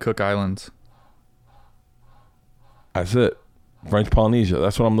 Oh, by the Cook Islands. That's it. French Polynesia.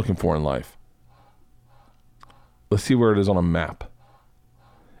 That's what I'm looking for in life. Let's see where it is on a map.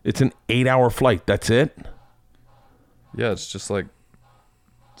 It's an 8-hour flight. That's it? Yeah, it's just like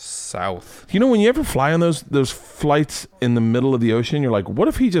south. You know, when you ever fly on those flights in the middle of the ocean, you're like, what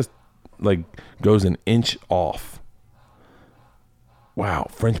if he just like goes an inch off? Wow,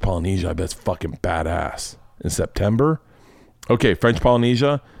 French Polynesia, I bet it's fucking badass. In September? Okay, French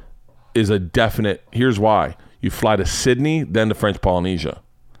Polynesia is a definite. Here's why. You fly to Sydney, then to French Polynesia.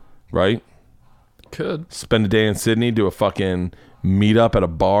 Right? Could. Spend a day in Sydney, do a fucking meet up at a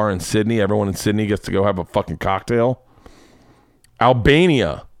bar in Sydney. Everyone in Sydney gets to go have a fucking cocktail.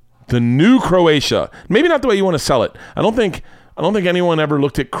 Albania, the new Croatia. Maybe not the way you want to sell it. I don't think anyone ever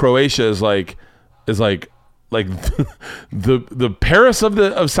looked at Croatia as like the Paris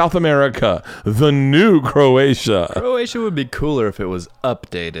of South America, the new Croatia. Croatia would be cooler if it was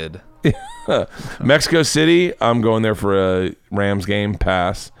updated. Mexico City, I'm going there for a Rams game,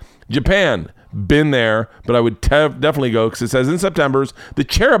 pass. Japan, been there, but I would definitely go because it says in September's the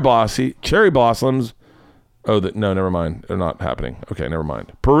cherry blossoms. Oh, no, never mind. They're not happening. Okay, never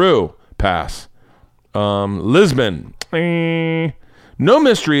mind. Peru, pass. Lisbon, no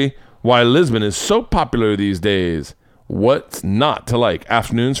mystery why Lisbon is so popular these days. What's not to like?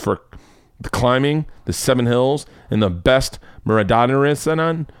 Afternoons for the climbing, the 7 hills, and the best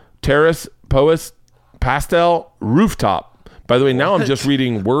Meridian terrace, poets, pastel, rooftop. By the way, now I'm just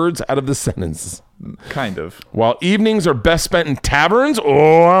reading words out of the sentence. Kind of. While evenings are best spent in taverns,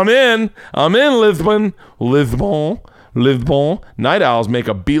 I'm in Lisbon. Night owls make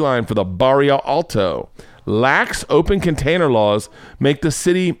a beeline for the Barrio Alto. Lax open container laws make the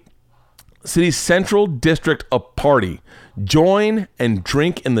city's central district a party. Join and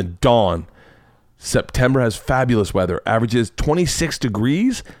drink in the dawn. September has fabulous weather. Averages 26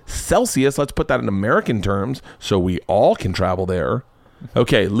 degrees Celsius. Let's put that in American terms so we all can travel there.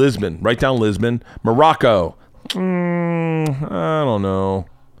 Okay, Lisbon. Write down Lisbon. Morocco. I don't know.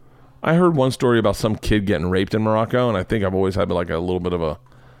 I heard one story about some kid getting raped in Morocco, and I think I've always had like a little bit of a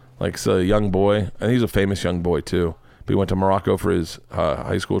young boy. And he's a famous young boy too. But he went to Morocco for his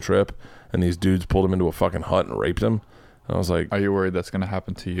high school trip, and these dudes pulled him into a fucking hut and raped him. And I was like, are you worried that's going to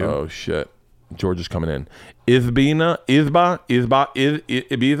happen to you? Oh, shit. George is coming in. Ibiza?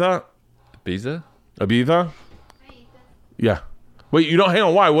 Yeah. Wait, you don't, hang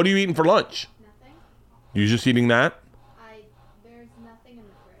on, why? What are you eating for lunch? Nothing. You just eating that? There's nothing in the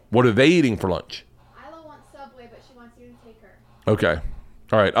fridge. What are they eating for lunch? Isla wants Subway, but she wants you to take her. Okay.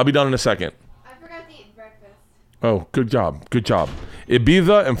 All right, I'll be done in a second. I forgot to eat breakfast. Oh, good job. Good job.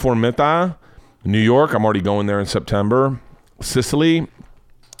 Ibiza and Formenta, New York. I'm already going there in September. Sicily.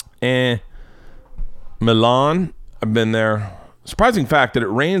 Milan. I've been there. Surprising fact that it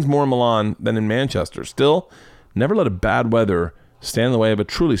rains more in Milan than in Manchester. Still, never let a bad weather stand in the way of a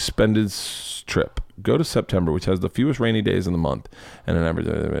truly splendid trip. go to September, which has the fewest rainy days in the month, and an average,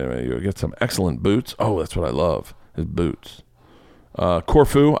 you get some excellent boots. Oh, that's what I love, is boots.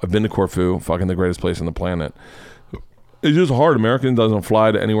 Corfu, I've been to Corfu, fucking the greatest place on the planet. It's just hard. American doesn't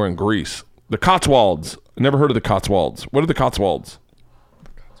fly to anywhere in Greece. The Cotswolds. Never heard of the Cotswolds. What are the Cotswolds?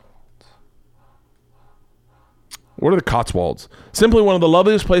 What are the Cotswolds? Simply one of the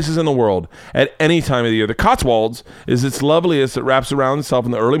loveliest places in the world at any time of the year. The Cotswolds is its loveliest. It wraps around itself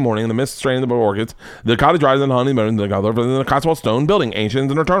in the early morning in the mist straining the orchids. The cottage rides on honeymoon. The Cotswold stone building,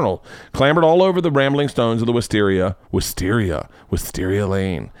 ancient and eternal. Clambered all over the rambling stones of the Wisteria. Wisteria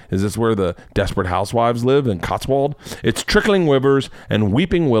Lane. Is this where the desperate housewives live in Cotswold? It's trickling rivers and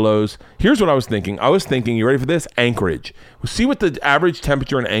weeping willows. Here's what I was thinking. You ready for this? Anchorage. See what the average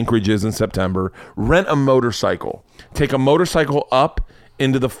temperature in Anchorage is in September. Rent a motorcycle. Take a motorcycle up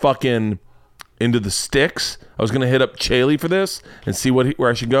into the sticks. I was going to hit up Chaley for this and see where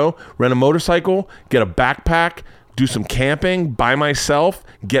I should go. Rent a motorcycle, get a backpack, do some camping by myself,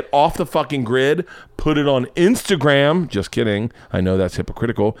 get off the fucking grid, put it on Instagram. Just kidding. I know that's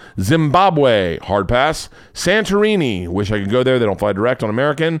hypocritical. Zimbabwe, hard pass. Santorini, wish I could go there. They don't fly direct on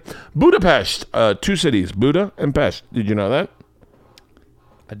American. Budapest, 2 cities, Buda and Pest. Did you know that?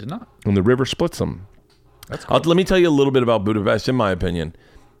 I did not. And the river splits them. That's cool. Let me tell you a little bit about Budapest. In my opinion,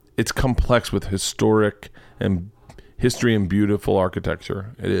 it's complex with history and beautiful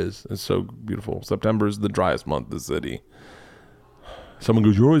architecture. It is. It's so beautiful. September is the driest month in the city. Someone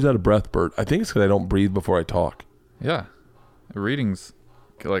goes, "You're always out of breath, Bert." I think it's because I don't breathe before I talk. Yeah. Readings,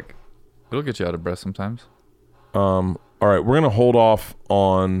 like, it'll get you out of breath sometimes. All right, we're going to hold off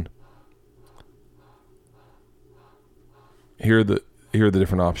on... Here are the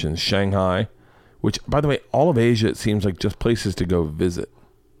different options. Shanghai, which, by the way, all of Asia, it seems like just places to go visit.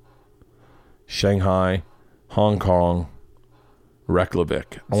 Shanghai, Hong Kong,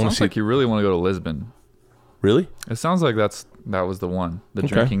 Reykjavik. Sounds like you really want to go to Lisbon. Really? It sounds like that was the one. The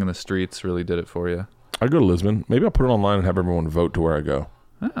drinking in the streets really did it for you. I go to Lisbon. Maybe I'll put it online and have everyone vote to where I go.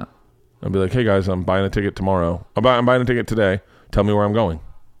 Yeah. I'll be like, "Hey guys, I'm buying a ticket tomorrow. I'm buying a ticket today. Tell me where I'm going."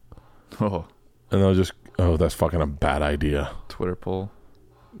 Oh. And they'll just, "Oh, that's fucking a bad idea." Twitter poll.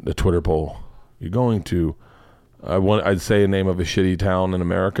 The Twitter poll. You're going to... I'd say a name of a shitty town in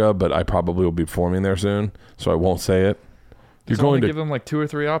America, but I probably will be performing there soon, so I won't say it. You're going to give them like 2 or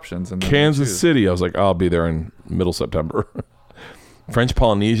 3 options. And Kansas City. I was like, I'll be there in middle September. French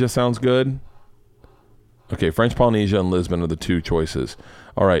Polynesia sounds good. Okay, French Polynesia and Lisbon are the 2 choices.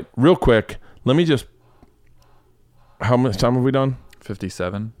 All right, real quick, let me just... How much time have we done?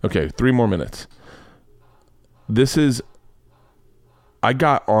 57. Okay, 3 more minutes. This is... I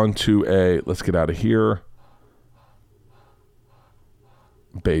got onto a... Let's get out of here.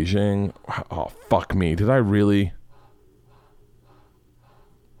 Beijing. Oh, fuck me. Did I really?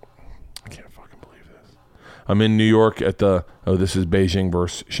 I can't fucking believe this. I'm in New York at the... Oh, this is Beijing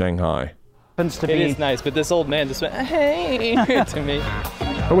versus Shanghai. It is nice, but this old man just went, "Hey," to me.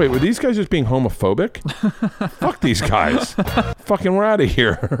 Oh, wait. Were these guys just being homophobic? Fuck these guys. Fucking we're out of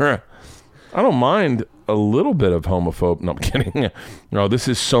here. I don't mind a little bit of homophobe. No, I'm kidding. No, this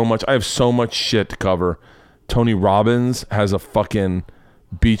is so much. I have so much shit to cover. Tony Robbins has a fucking...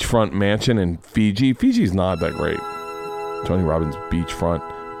 beachfront mansion in Fiji. Fiji's not that great. Tony Robbins beachfront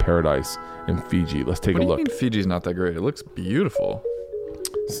paradise in Fiji. Let's take a look. What do you mean Fiji's not that great? It looks beautiful.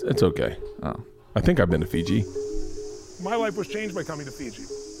 It's okay. Oh. I think I've been to Fiji. My life was changed by coming to Fiji.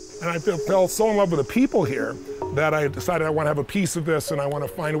 And I fell so in love with the people here that I decided I want to have a piece of this and I want to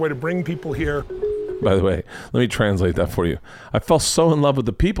find a way to bring people here. By the way, let me translate that for you. I fell so in love with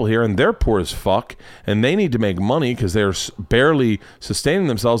the people here, and they're poor as fuck, and they need to make money because they're barely sustaining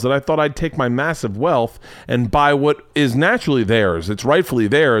themselves, that I thought I'd take my massive wealth and buy what is naturally theirs. It's rightfully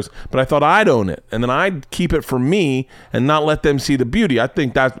theirs, but I thought I'd own it, and then I'd keep it for me and not let them see the beauty. I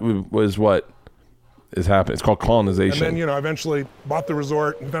think that was what is happening. It's called colonization. And then, I eventually bought the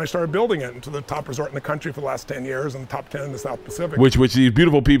resort, and then I started building it into the top resort in the country for the last 10 years and the top 10 in the South Pacific. Which these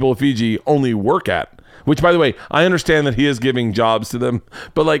beautiful people of Fiji only work at. Which, by the way, I understand that he is giving jobs to them,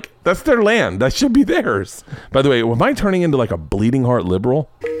 but, that's their land. That should be theirs. By the way, am I turning into, a bleeding heart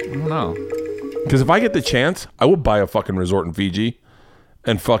liberal? No. Because if I get the chance, I will buy a fucking resort in Fiji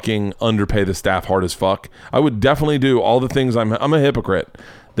and fucking underpay the staff hard as fuck. I would definitely do all the things. I'm a hypocrite.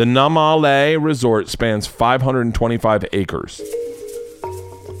 The Namale Resort spans 525 acres.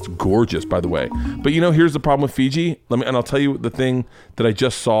 It's gorgeous, by the way. But here's the problem with Fiji. And I'll tell you the thing that I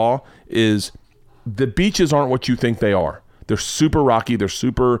just saw is the beaches aren't what you think they are. They're super rocky. They're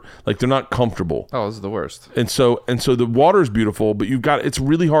super, like, they're not comfortable. Oh, this is the worst. And so the water is beautiful, but it's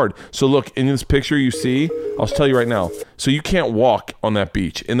really hard. So look, in this picture you see, I'll tell you right now. So you can't walk on that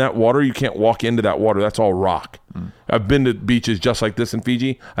beach. In that water, you can't walk into that water. That's all rock. I've been to beaches just like this in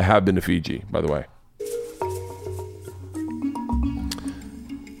Fiji. I have been to Fiji, by the way.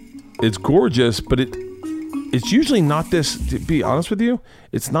 It's gorgeous, but it's usually not this, to be honest with you,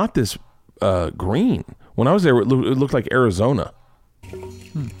 it's not this green. When I was there, it looked like Arizona. How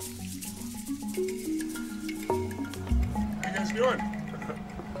you guys doing?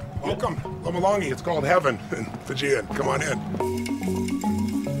 Welcome. Lomalongi. It's called heaven in Fijian. Come on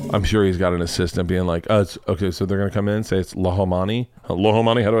in. I'm sure he's got an assistant being like, it's okay, so they're going to come in and say it's Lohomani.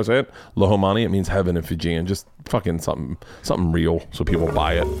 Lohomani, how do I say it? Lohomani, it means heaven in Fijian. Just fucking something real so people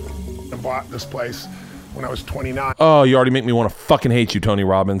buy it. I bought this place when I was 29. Oh, you already make me want to fucking hate you, Tony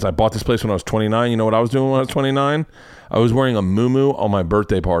Robbins. I bought this place when I was 29. You know what I was doing when I was 29? I was wearing a muumuu on my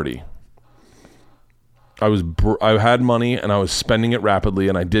birthday party. I had money and I was spending it rapidly,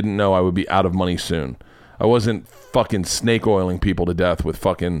 and I didn't know I would be out of money soon. I wasn't fucking snake oiling people to death with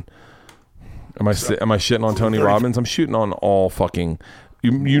fucking. Am I shitting on Tony Robbins? I'm shooting on all fucking.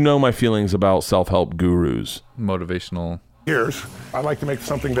 You know my feelings about self-help gurus. Motivational. Years. I like to make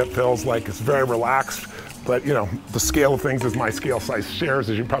something that feels like it's very relaxed, but you know, the scale of things is my scale size shares,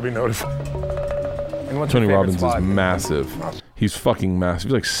 as you probably noticed. Tony Robbins is massive. He's fucking massive.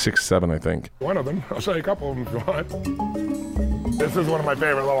 He's like 6'7", I think. One of them. I'll show you a couple of them if you want. This is one of my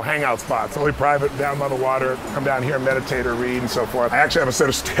favorite little hangout spots. Only private, down by the water. Come down here, meditate or read and so forth. I actually have a set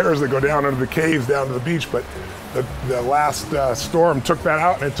of stairs that go down under the caves down to the beach, but the last storm took that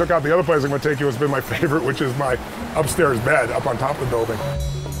out, and it took out the other place I'm going to take you, has been my favorite, which is my upstairs bed up on top of the building.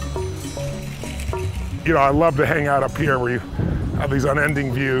 You know, I love to hang out up here where you have these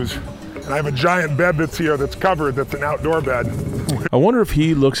unending views. And I have a giant bed that's here that's covered, that's an outdoor bed. I wonder if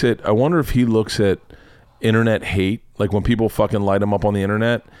he looks at internet hate, like when people fucking light him up on the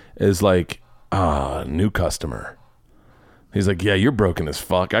internet, is like, new customer. He's like, yeah, you're broken as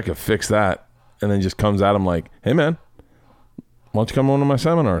fuck. I could fix that. And then just comes at him like, hey man, why don't you come to one of my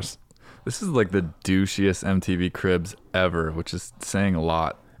seminars? This is like the douchiest MTV Cribs ever, which is saying a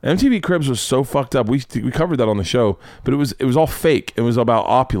lot. MTV Cribs was so fucked up. We covered that on the show, but it was all fake. It was about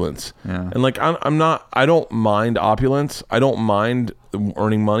opulence. Yeah. And like I don't mind opulence. I don't mind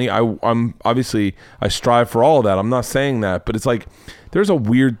earning money. I'm obviously I strive for all of that. I'm not saying that, but it's like there's a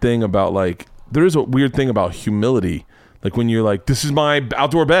weird thing about humility. Like when you're like, this is my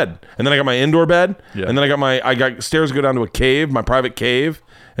outdoor bed, and then I got my indoor bed, and then I got stairs that go down to a cave, my private cave,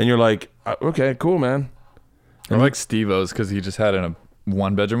 and you're like, okay, cool, man. I like Steve-O's because he just had a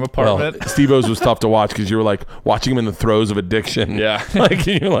one-bedroom apartment. Well, Steve-O's was tough to watch because you were like watching him in the throes of addiction. Yeah. Like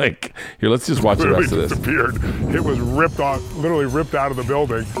you're like, here, let's just watch the rest of this. Disappeared. It was literally ripped out of the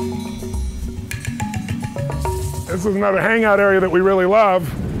building. This is another hangout area that we really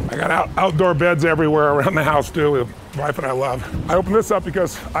love. I got outdoor beds everywhere around the house too. The wife and I love. I opened this up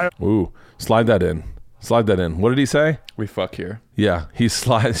because Ooh, slide that in. What did he say? We fuck here. Yeah, he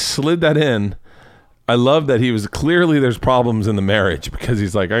slid that in. I love that he was clearly there's problems in the marriage because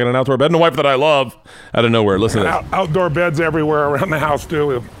he's like, I got an outdoor bed and a wife that I love out of nowhere. Listen to this. Outdoor beds everywhere around the house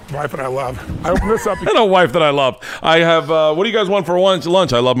too. The wife and I love. I opened this up. And a wife that I love. I have, what do you guys want for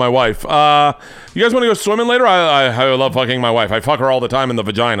lunch? I love my wife. You guys want to go swimming later? I love fucking my wife. I fuck her all the time in the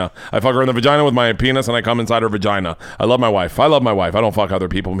vagina. I fuck her in the vagina with my penis and I come inside her vagina. I love my wife. I don't fuck other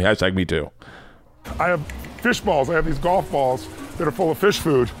people. Hashtag me too. I have fish balls. I have these golf balls that are full of fish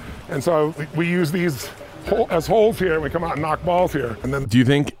food. And so we use these as holes here, and we come out and knock balls here. And then, do you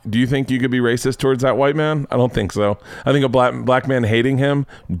think you could be racist towards that white man? I don't think so. I think a black man hating him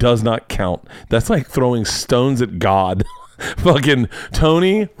does not count. That's like throwing stones at God. Fucking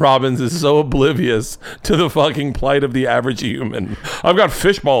Tony Robbins is so oblivious to the fucking plight of the average human. I've got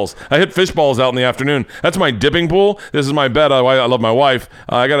fish balls. I hit fish balls out in the afternoon. That's my dipping pool. This is my bed. I love my wife.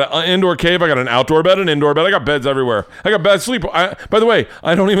 I got an indoor cave. I got an outdoor bed, an indoor bed. I got beds everywhere. I got bed sleep. By the way,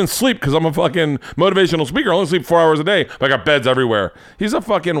 I don't even sleep because I'm a fucking motivational speaker. I only sleep 4 hours a day, but I got beds everywhere. He's a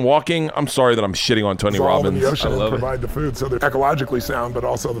fucking walking. I'm sorry that I'm shitting on Tony Robbins. In the ocean and provide the food, so they're ecologically sound, but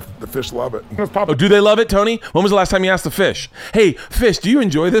also the fish love it. Oh, do they love it, Tony? When was the last time you asked the fish? Hey, fish, do you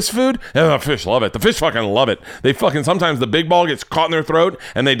enjoy this food? Yeah, the fish love it. The fish fucking love it. They fucking, sometimes the big ball gets caught in their throat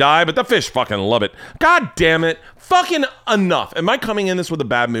and they die, but the fish fucking love it. God damn it. Fucking enough. Am I coming in this with a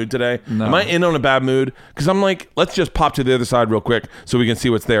bad mood today? No. Am I in on a bad mood? Because I'm like, let's just pop to the other side real quick so we can see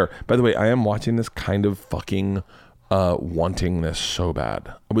what's there. By the way, I am watching this kind of fucking wanting this so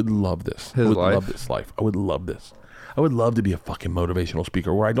bad. I would love this. His life? Love this life. I would love this. I would love to be a fucking motivational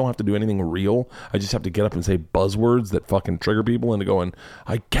speaker where I don't have to do anything real. I just have to get up and say buzzwords that fucking trigger people into going,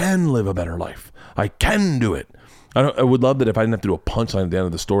 I can live a better life. I can do it. I would love that if I didn't have to do a punchline at the end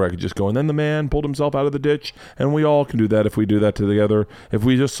of the story, I could just go, and then the man pulled himself out of the ditch, and we all can do that if we do that together. If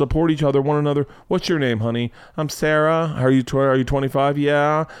we just support each other, one another. What's your name, honey? I'm Sarah. Are you 25?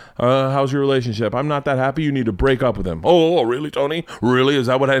 Yeah. How's your relationship? I'm not that happy. You need to break up with him. Oh, really, Tony? Really? Is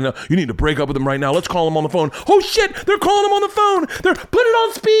that what I know? You need to break up with him right now. Let's call him on the phone. Oh, shit. They're calling him on the phone. Put it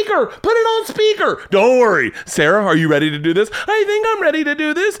on speaker. Put it on speaker. Don't worry. Sarah, are you ready to do this? I think I'm ready to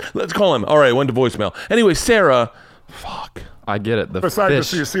do this. Let's call him. All right, went to voicemail. Anyway, Sarah... Fuck. I get it.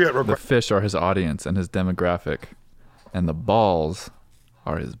 The fish are his audience and his demographic, and the balls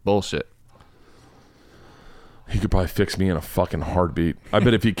are his bullshit. He could probably fix me in a fucking heartbeat. I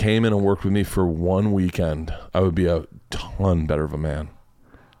bet if he came in and worked with me for one weekend, I would be a ton better of a man.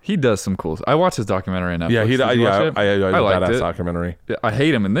 He does some cool. I watched his documentary on Netflix. Yeah, I liked badass it. Documentary. I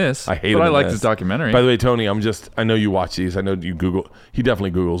hate him in this. I liked his documentary. By the way, Tony, I know you watch these. I know you Google. He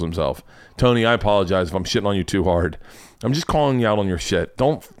definitely Googles himself. Tony, I apologize if I'm shitting on you too hard. I'm just calling you out on your shit.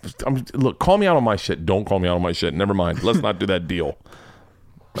 Look, call me out on my shit. Don't call me out on my shit. Never mind. Let's not do that deal.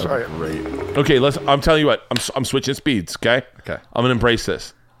 Sorry. Great. Okay, I'm telling you what. I'm switching speeds. Okay. Okay. I'm gonna embrace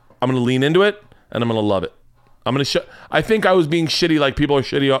this. I'm gonna lean into it, and I'm gonna love it. I'm gonna. I think I was being shitty, like people are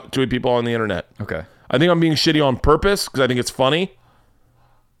shitty to people on the internet. Okay. I think I'm being shitty on purpose because I think it's funny.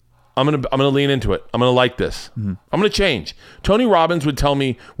 I'm gonna lean into it. I'm gonna like this. Mm-hmm. I'm gonna change. Tony Robbins would tell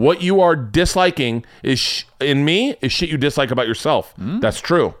me what you are disliking is in me is shit you dislike about yourself. Mm-hmm. That's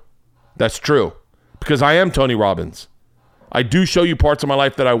true. That's true. Because I am Tony Robbins. I do show you parts of my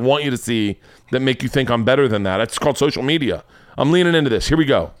life that I want you to see that make you think I'm better than that. That's called social media. I'm leaning into this. Here we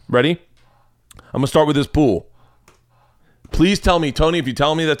go. Ready? I'm gonna start with this pool. Please tell me, Tony, if you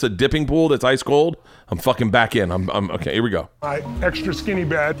tell me that's a dipping pool that's ice cold, I'm fucking back in. I'm okay, here we go. My extra skinny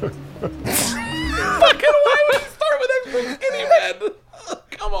bed. Fucking why would you start with extra skinny bed?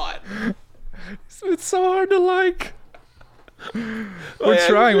 Come on. It's so hard to like.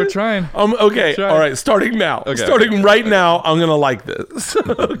 We're trying. Okay, all right, starting now. Okay, starting right now, I'm going to like this.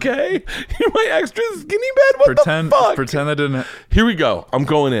 Okay? My extra skinny bed? What the fuck? Pretend I didn't. Here we go. I'm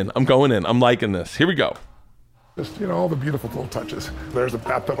going in. I'm liking this. Here we go. Just, all the beautiful little touches. There's a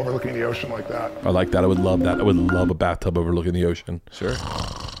bathtub overlooking the ocean like that. I like that. I would love that. I would love a bathtub overlooking the ocean. Sure.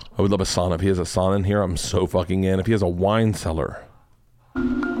 I would love a sauna. If he has a sauna in here, I'm so fucking in. If he has a wine cellar.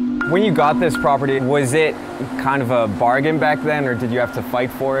 When you got this property, was it kind of a bargain back then, or did you have to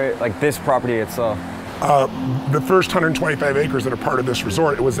fight for it? Like this property itself? The first 125 acres that are part of this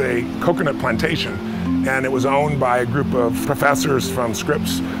resort, it was a coconut plantation. And it was owned by a group of professors from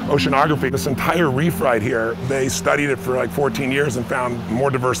Scripps Oceanography. This entire reef right here, they studied it for like 14 years and found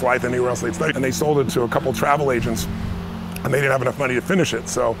more diverse life than anywhere else they'd studied. And they sold it to a couple travel agents, and they didn't have enough money to finish it.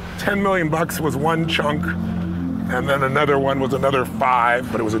 So $10 million was one chunk, and then another one was another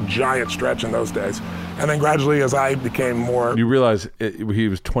 5, but it was a giant stretch in those days. And then gradually, as I became more... You realize he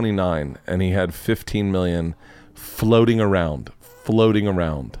was 29, and he had 15 million floating around.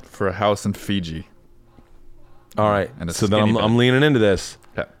 For a house in Fiji. All right, so then I'm leaning into this.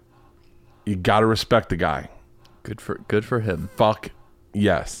 Yeah. You gotta respect the guy. Good for him. Fuck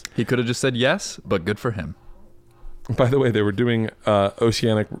yes. He could have just said yes, but good for him. By the way, they were doing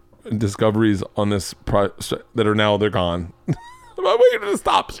oceanic discoveries on this that are now they're gone. Wait,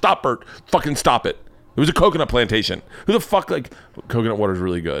 stop, Bert. Fucking stop it. It was a coconut plantation. Who the fuck coconut water is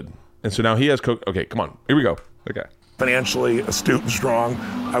really good, and so now he has Okay, come on, here we go. Okay. Financially astute and strong,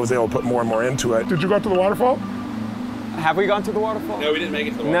 I was able to put more and more into it. Did you go out to the waterfall? Have we gone to the waterfall? No, we didn't make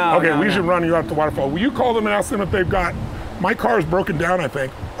it to the waterfall. Okay, we should run you out to the waterfall. Will you call them and ask them if they've got... My car is broken down, I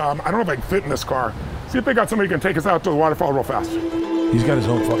think. I don't know if I can fit in this car. See if they got somebody who can take us out to the waterfall real fast. He's got his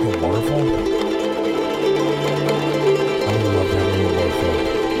own fucking waterfall? I would love to have a waterfall.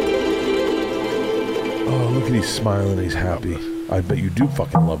 Oh, look at he's smiling, he's happy. I bet you do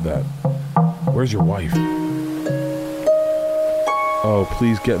fucking love that. Where's your wife? Oh,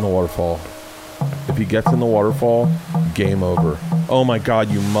 please get in the waterfall. If he gets in the waterfall, game over. Oh my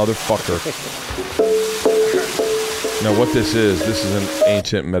God, you motherfucker. Now what this is an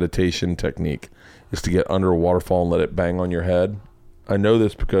ancient meditation technique. Is to get under a waterfall and let it bang on your head. I know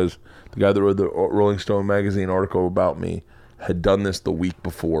this because the guy that wrote the Rolling Stone magazine article about me had done this the week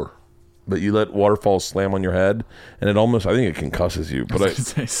before. But you let waterfalls slam on your head, and it almost, I think it concusses you. But I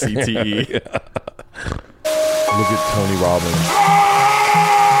say CTE. Yeah. Look at Tony Robbins.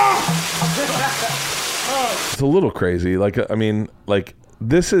 It's a little crazy.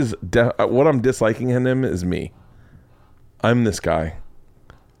 This is what I'm disliking in him is me. I'm this guy.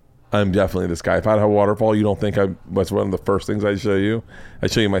 I'm definitely this guy. If I had a waterfall, you don't think that's one of the first things I'd show you?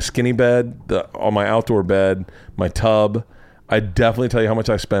 I'd show you my skinny bed, on my outdoor bed, my tub. I'd definitely tell you how much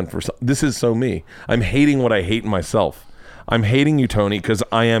I spent for. This is so me. I'm hating what I hate in myself. I'm hating you, Tony, because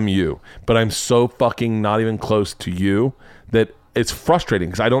I am you. But I'm so fucking not even close to you that it's frustrating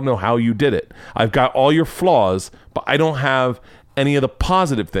because I don't know how you did it. I've got all your flaws, but I don't have any of the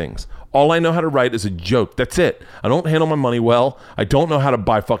positive things. All I know how to write is a joke. That's it. I don't handle my money well. I don't know how to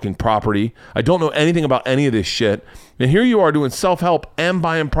buy fucking property. I don't know anything about any of this shit. And here you are doing self-help and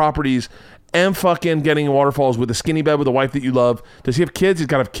buying properties and fucking getting waterfalls with a skinny bed with a wife that you love. Does he have kids? He's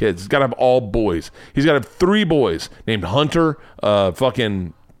got to have kids. He's got to have all boys. He's got to have 3 boys named Hunter,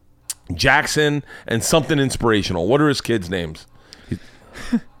 fucking Jackson, and something inspirational. What are his kids' names?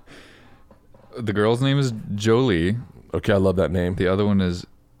 The girl's name is Jolie. Okay, I love that name. The other one is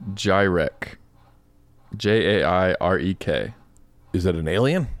Jairek. Jairek. Is it an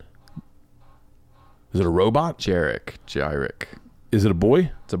alien? Is it a robot? Jairek. Is it a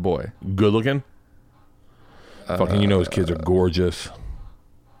boy? It's a boy. Good looking? Fucking, you know his kids are gorgeous.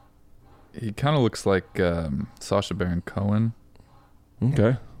 He kind of looks like Sacha Baron Cohen.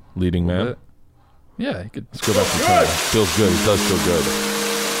 Okay. Leading man. Bit. Yeah, he could. Let's go back to Cohen. Feels good. He does feel good.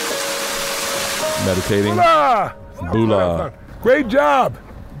 Meditating. Bula. Great job.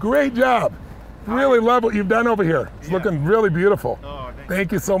 Great job. Really love what you've done over here. It's looking really beautiful.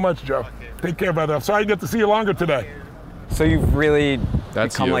 Thank you so much, Joe. Take care, brother. I'm sorry I get to see you longer today. So you've really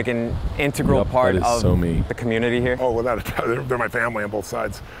That's become you. like an integral part that is of so me. the community here? Oh, without a doubt. They're my family on both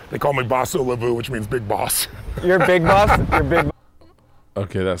sides. They call me Bosso Lavu, which means big boss. You're a big boss? You're big boss?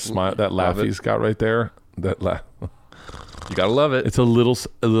 Okay, that smile, that laugh he's got right there. That laugh. You gotta love it. It's a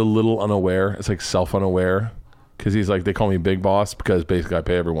little unaware. It's like self-unaware. Because he's like, they call me big boss because basically I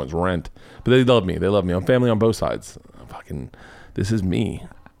pay everyone's rent. But they love me. They love me. I'm family on both sides. Fucking, this is me.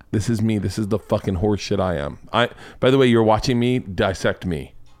 This is me. This is the fucking horse shit I am. By the way, you're watching me dissect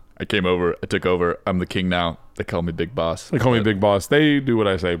me. I came over. I took over. I'm the king now. They call me Big Boss. They call me Big Boss. They do what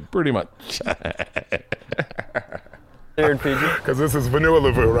I say, pretty much. Here in Fiji? Because this is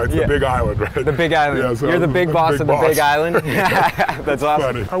Vanuatu, right? It's the big island, right? The big island. Yeah, so you're the big boss of the big island? That's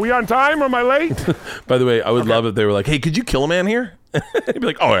awesome. Funny. Are we on time? Am I late? By the way, I would love if they were like, hey, could you kill a man here? He'd be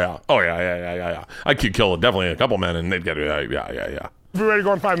like, oh yeah. I could kill definitely a couple men and they'd get yeah. We're ready to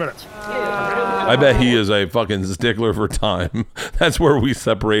go in 5 minutes. I bet he is a fucking stickler for time. That's where we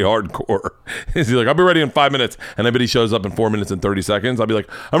separate hardcore. Is he like, I'll be ready in 5 minutes. And I bet he shows up in 4 minutes and 30 seconds. I'll be like,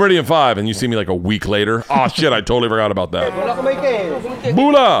 I'm ready in 5. And you see me like a week later. Oh shit, I totally forgot about that.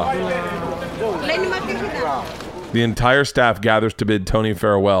 Bula! The entire staff gathers to bid Tony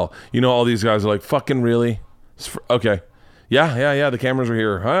farewell. You know, all these guys are like, fucking really? Okay. Yeah, the cameras are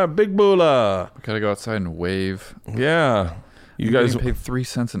here. Big Bula. Gotta go outside and wave. Yeah. You guys pay 3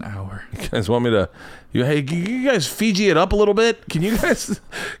 cents an hour. You guys want me to? Hey, can you guys Fiji it up a little bit? Can you guys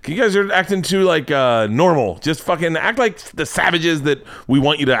are acting too like normal? Just fucking act like the savages that we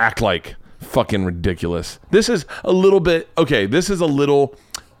want you to act like. Fucking ridiculous. This is a little bit okay. This is a little.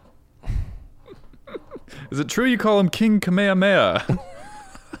 Is it true you call him King Kamehameha?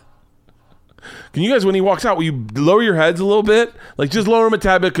 Can you guys, when he walks out, will you lower your heads a little bit? Like, just lower him a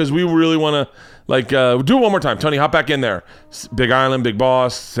tad bit because we really want to, like, do it one more time. Tony, hop back in there. Big Island, Big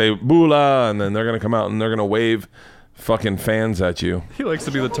Boss, say Bula, and then they're going to come out and they're going to wave fucking fans at you. He likes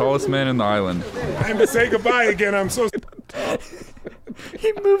to be the tallest man in the island. Time to say goodbye again. I'm so...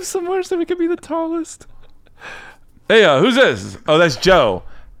 He moves somewhere so he can be the tallest. Hey, who's this? Oh, that's Joe.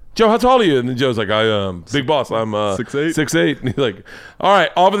 Joe, how tall are you? And then Joe's like, Big Boss, I'm 6'8". 6'8". And he's like, all right,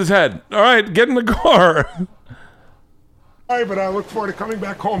 off with his head. All right, get in the car. All right, but I look forward to coming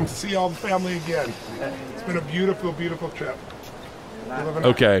back home to see all the family again. It's been a beautiful, beautiful trip.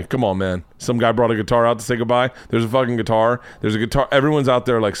 Okay, come on, man. Some guy brought a guitar out to say goodbye. There's a fucking guitar. There's a guitar. Everyone's out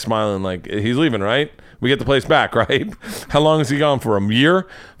there like smiling like he's leaving, right? We get the place back, right? How long is he gone for? A year?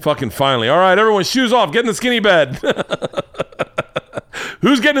 Fucking finally. All right, everyone, shoes off. Get in the skinny bed.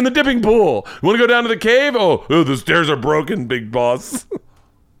 Who's getting in the dipping pool? You want to go down to the cave? Oh, the stairs are broken, Big Boss.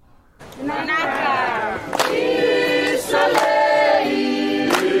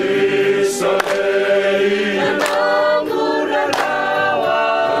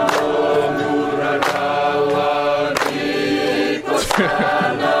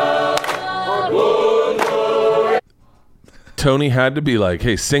 Tony had to be like,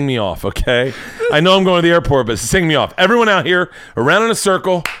 hey, sing me off, okay? I know I'm going to the airport, but sing me off. Everyone out here, around in a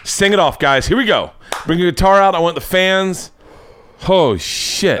circle, sing it off, guys. Here we go. Bring your guitar out. I want the fans. Oh,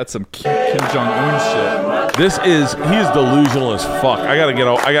 shit. That's some Kim Jong-un shit. He is delusional as fuck. I gotta get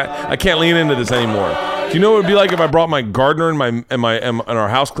out. I can't lean into this anymore. Do you know what it would be like if I brought my gardener and our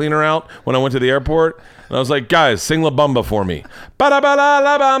house cleaner out when I went to the airport? And I was like, guys, sing La Bamba for me.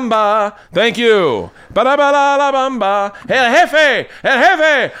 Ba-da-ba-la-la bamba. Thank you. Ba-da-ba-la-la bamba. El jefe. El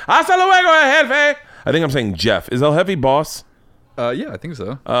jefe. Hasta luego, el jefe. I think I'm saying Jeff. Is El Jefe boss? Yeah, I think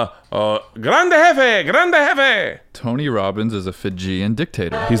so. Grande jefe. Grande jefe. Tony Robbins is a Fijian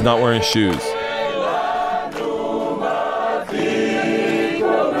dictator. He's not wearing shoes.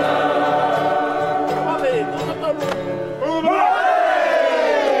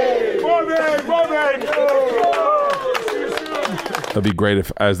 That'd be great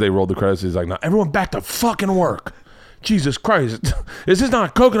if, as they rolled the credits, he's like, "Now everyone back to fucking work." Jesus Christ, this is not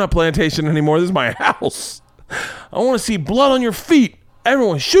a coconut plantation anymore. This is my house. I want to see blood on your feet.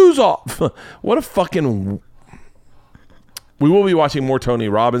 Everyone, shoes off. What a fucking. We will be watching more Tony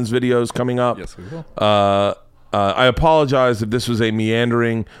Robbins videos coming up. Yes, we will. I apologize if this was a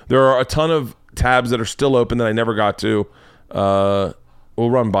meandering. There are a ton of tabs that are still open that I never got to. We'll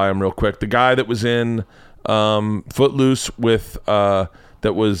run by them real quick. The guy that was in Footloose with that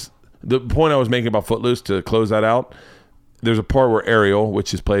was the point I was making about Footloose, to close that out. There's a part where Ariel,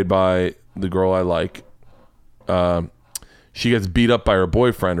 which is played by the girl I like, she gets beat up by her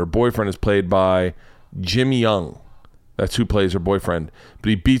boyfriend. Her boyfriend is played by Jim Young. That's who plays her boyfriend. But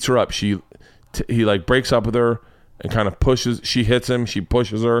he beats her up. He like breaks up with her and kind of pushes. She hits him. She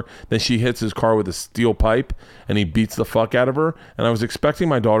pushes her. Then she hits his car with a steel pipe, and he beats the fuck out of her. And I was expecting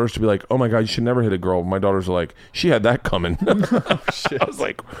my daughters to be like, "Oh my God, you should never hit a girl." My daughters are like, "She had that coming." Oh, shit. I was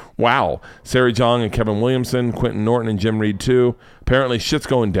like, wow. Sarah Jong and Kevin Williamson, Quentin Norton and Jim Reed too. Apparently shit's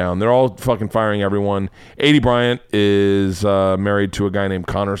going down. They're all fucking firing everyone. A.D. Bryant is married to a guy named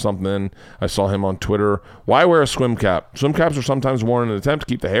Connor something. I saw him on Twitter. Why wear a swim cap? Swim caps are sometimes worn in an attempt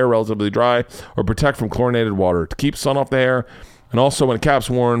to keep the hair relatively dry or protect from chlorinated water, to keep sun off the hair, and also when a cap's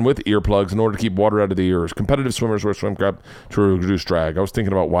worn with earplugs in order to keep water out of the ears. Competitive swimmers wear swim cap to reduce drag. I was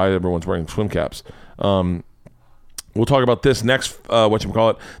thinking about why everyone's wearing swim caps. We'll talk about this next,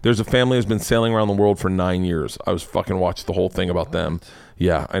 whatchamacallit. There's a family that's been sailing around the world for 9 years. I was fucking watched the whole thing about them.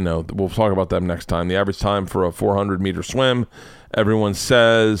 Yeah, I know. We'll talk about them next time. The average time for a 400-meter swim, everyone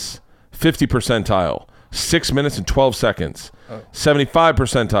says 50 percentile, 6 minutes and 12 seconds. 75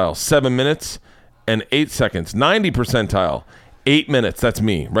 percentile, 7 minutes and 8 seconds. 90 percentile, 8 minutes. That's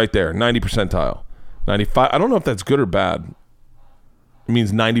me right there, 90 percentile. 95, I don't know if that's good or bad. It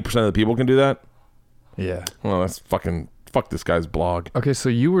means 90% of the people can do that? Yeah. Well, that's fucking fuck this guy's blog. Okay, so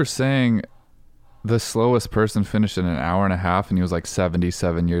you were saying the slowest person finished in an hour and a half, and he was like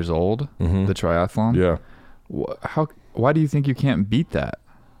 77 years old. Mm-hmm. The triathlon. Yeah. Why do you think you can't beat that?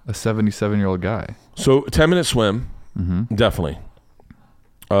 A 77-year-old guy. So 10-minute swim, definitely.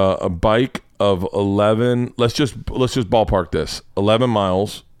 A bike of 11. Let's just ballpark this. 11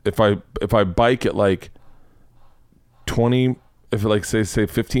 miles. If I bike at like 20, if like say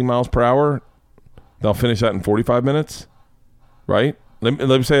 15 miles per hour. They'll finish that in 45 minutes, right? Let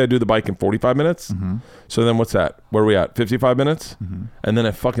me say I do the bike in 45 minutes. Mm-hmm. So then what's that? Where are we at? 55 minutes? Mm-hmm. And then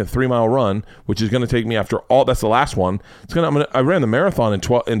a fucking 3-mile run, which is going to take me after all. That's the last one. I ran the marathon in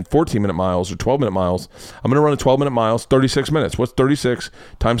 14-minute miles or 12-minute miles. I'm going to run a 12-minute miles, 36 minutes. What's 36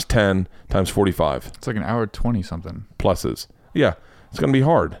 times 10 times 45? It's like an hour 20 something. Pluses. Yeah. It's going to be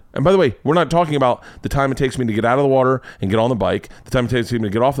hard. And by the way, we're not talking about the time it takes me to get out of the water and get on the bike, the time it takes me to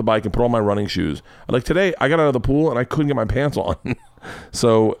get off the bike and put on my running shoes. Like today, I got out of the pool and I couldn't get my pants on.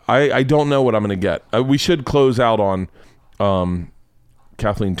 So I don't know what I'm going to get. We should close out on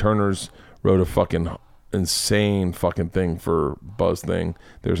Kathleen Turner's wrote a fucking insane fucking thing for Buzz thing.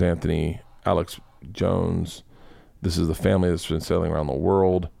 There's Anthony Alex Jones. This is the family that's been sailing around the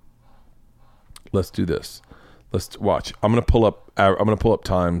world. Let's do this. Let's watch. I'm gonna pull up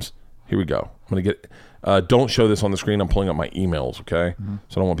times. Here we go. I'm gonna get. Don't show this on the screen. I'm pulling up my emails. Okay. Mm-hmm.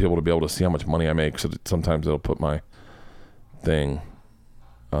 So I don't want people to be able to see how much money I make. So that sometimes it'll put my thing.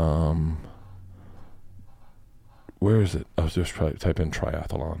 Where is it? I was just type in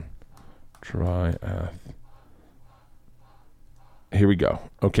triathlon. Here we go.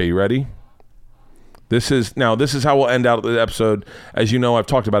 Okay, you ready? This is how we'll end out the episode. As you know, I've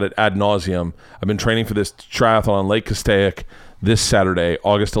talked about it ad nauseum. I've been training for this triathlon on Lake Castaic this Saturday,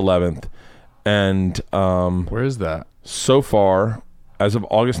 August 11th. And where is that? So far, as of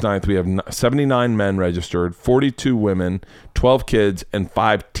August 9th, we have 79 men registered, 42 women, 12 kids, and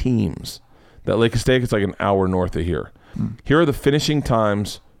 5 teams. That Lake Castaic is like an hour north of here. Here are the finishing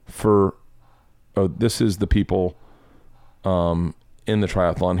times for... Oh, this is the people... in the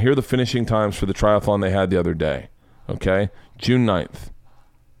triathlon. Here are the finishing times for the triathlon they had the other day. Okay? June 9th.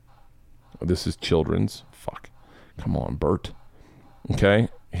 Oh, this is children's. Fuck. Come on, Bert. Okay?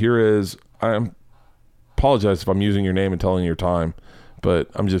 Here is... apologize if I'm using your name and telling your time,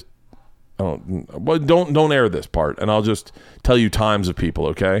 but I'm just, don't air this part, and I'll just tell you times of people,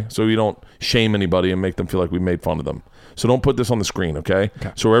 okay? So you don't shame anybody and make them feel like we made fun of them. So don't put this on the screen, okay?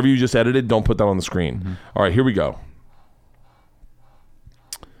 So wherever you just edited, don't put that on the screen. Mm-hmm. All right, here we go.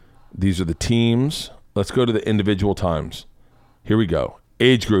 These are the teams. Let's go to the individual times. Here we go.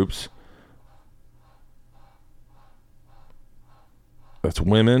 Age groups. That's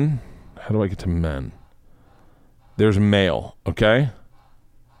women. How do I get to men? There's male, okay?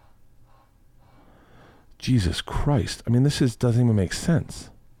 Jesus Christ. I mean, doesn't even make sense.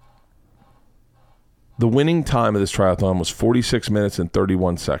 The winning time of this triathlon was 46 minutes and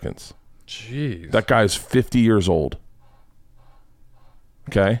 31 seconds. Jeez. That guy's 50 years old.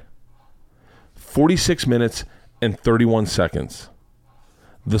 Okay? 46 minutes and 31 seconds.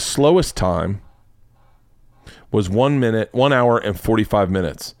 The slowest time was 1 hour and 45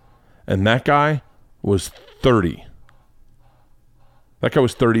 minutes. And that guy was 30. That guy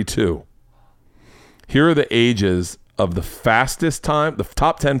was 32. Here are the ages of the fastest time, the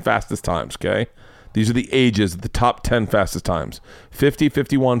top 10 fastest times, okay? These are the ages of the top 10 fastest times. 50,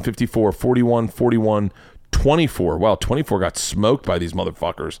 51, 54, 41, 41, 24. Wow, 24 got smoked by these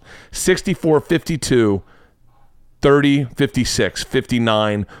motherfuckers. 64, 52, 30, 56,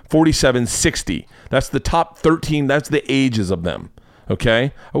 59, 47, 60. That's the top 13. That's the ages of them,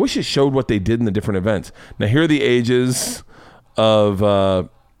 okay? I wish it showed what they did in the different events. Now, here are the ages of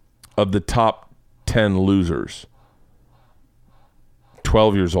the top 10 losers.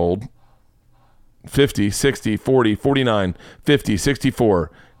 12 years old, 50, 60, 40, 49, 50,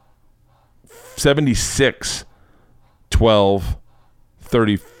 64, 76, 12,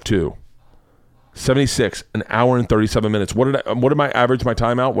 32. 76, an hour and 37 minutes. What did I average my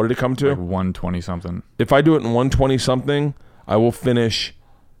time out? What did it come to? Like 120 something. If I do it in 120 something, I will finish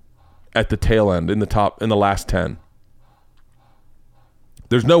at the tail end in the last 10.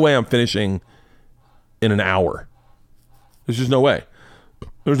 There's no way I'm finishing in an hour. There's just no way.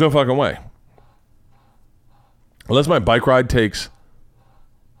 There's no fucking way. Unless my bike ride takes...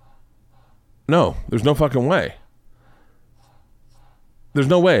 No, there's no fucking way. There's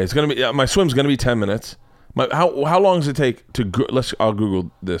no way. It's gonna be my swim's gonna be 10 minutes. How long does it take to I'll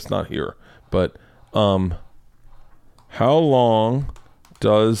Google this, not here, but how long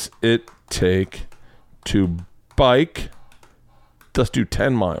does it take to bike? Let's do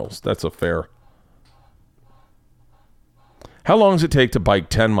 10 miles. That's a fair. How long does it take to bike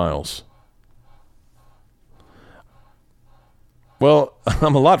 10 miles? Well,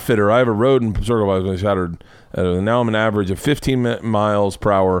 I'm a lot fitter. I have a road and circle bike when I shattered. Now I'm an average of 15 miles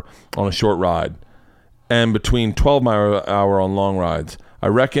per hour on a short ride and between 12 miles per hour on long rides. I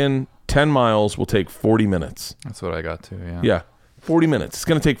reckon 10 miles will take 40 minutes. That's what I got to, yeah. Yeah, 40 minutes. It's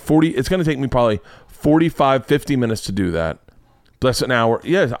going to take me probably 45, 50 minutes to do that. That's an hour.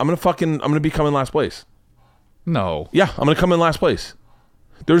 Yeah, I'm going to be coming last place. No. Yeah, I'm going to come in last place.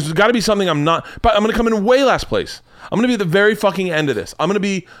 There's got to be something I'm not, but I'm going to come in way last place. I'm going to be at the very fucking end of this. I'm going to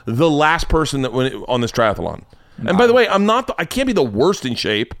be the last person on this triathlon. No. And by the way, I can't be the worst in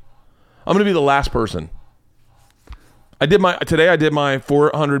shape. I'm going to be the last person. Today I did my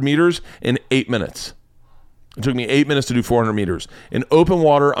 400 meters in 8 minutes. It took me 8 minutes to do 400 meters. In open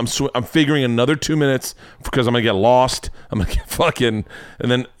water, I'm figuring another 2 minutes because I'm going to get lost. I'm going to get fucking,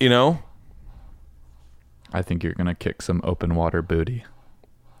 and then, I think you're going to kick some open water booty.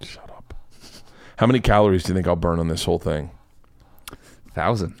 Shut up. How many calories do you think I'll burn on this whole thing?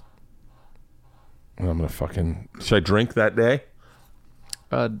 1,000. I'm going to fucking... Should I drink that day?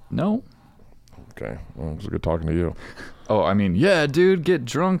 No. Okay. Well, it was good talking to you. Oh, I mean, yeah, dude, get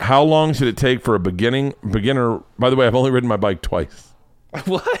drunk. How long should it take for a beginner... By the way, I've only ridden my bike twice.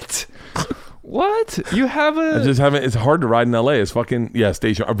 What? What? You haven't... I just haven't... It's hard to ride in LA. It's fucking... Yeah,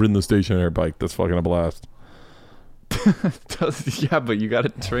 I've ridden the stationary bike. That's fucking a blast. Yeah, but you got to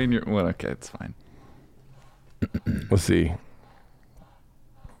train your... Well, okay, it's fine. Let's see.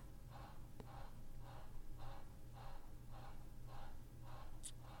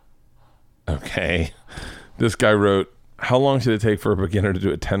 Okay. This guy wrote, how long should it take for a beginner to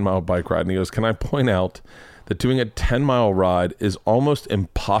do a 10-mile bike ride? And he goes, can I point out that doing a 10-mile ride is almost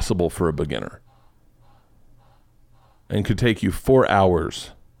impossible for a beginner and could take you 4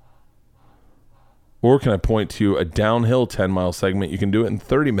 hours? Or can I point to a downhill 10-mile segment? You can do it in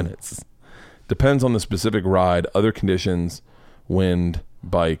 30 minutes. Depends on the specific ride, other conditions, wind,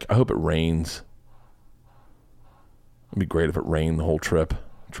 bike. I hope it rains. It'd be great if it rained the whole trip.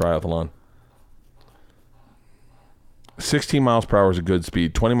 Triathlon. 16 miles per hour is a good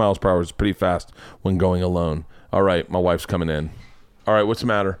speed. 20 miles per hour is pretty fast when going alone. All right, my wife's coming in. All right, what's the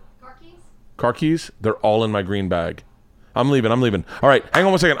matter? Car keys? They're all in my green bag. I'm leaving. All right, hang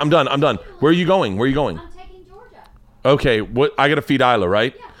on 1 second. I'm done. Where are you going? I'm taking Georgia. Okay, what? I got to feed Isla,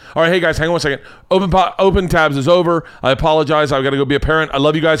 right? Yeah. All right, hey guys, hang on 1 second. Open tabs is over. I apologize. I've got to go be a parent. I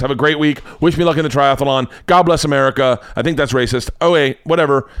love you guys. Have a great week. Wish me luck in the triathlon. God bless America. I think that's racist. Oh, hey,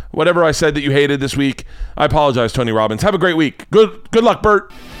 whatever I said that you hated this week. I apologize, Tony Robbins. Have a great week. Good luck,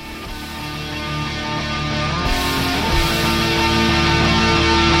 Bert.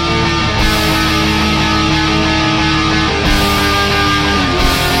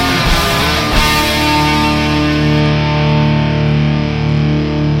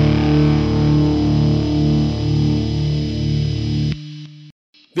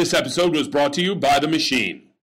 This episode was brought to you by The Machine.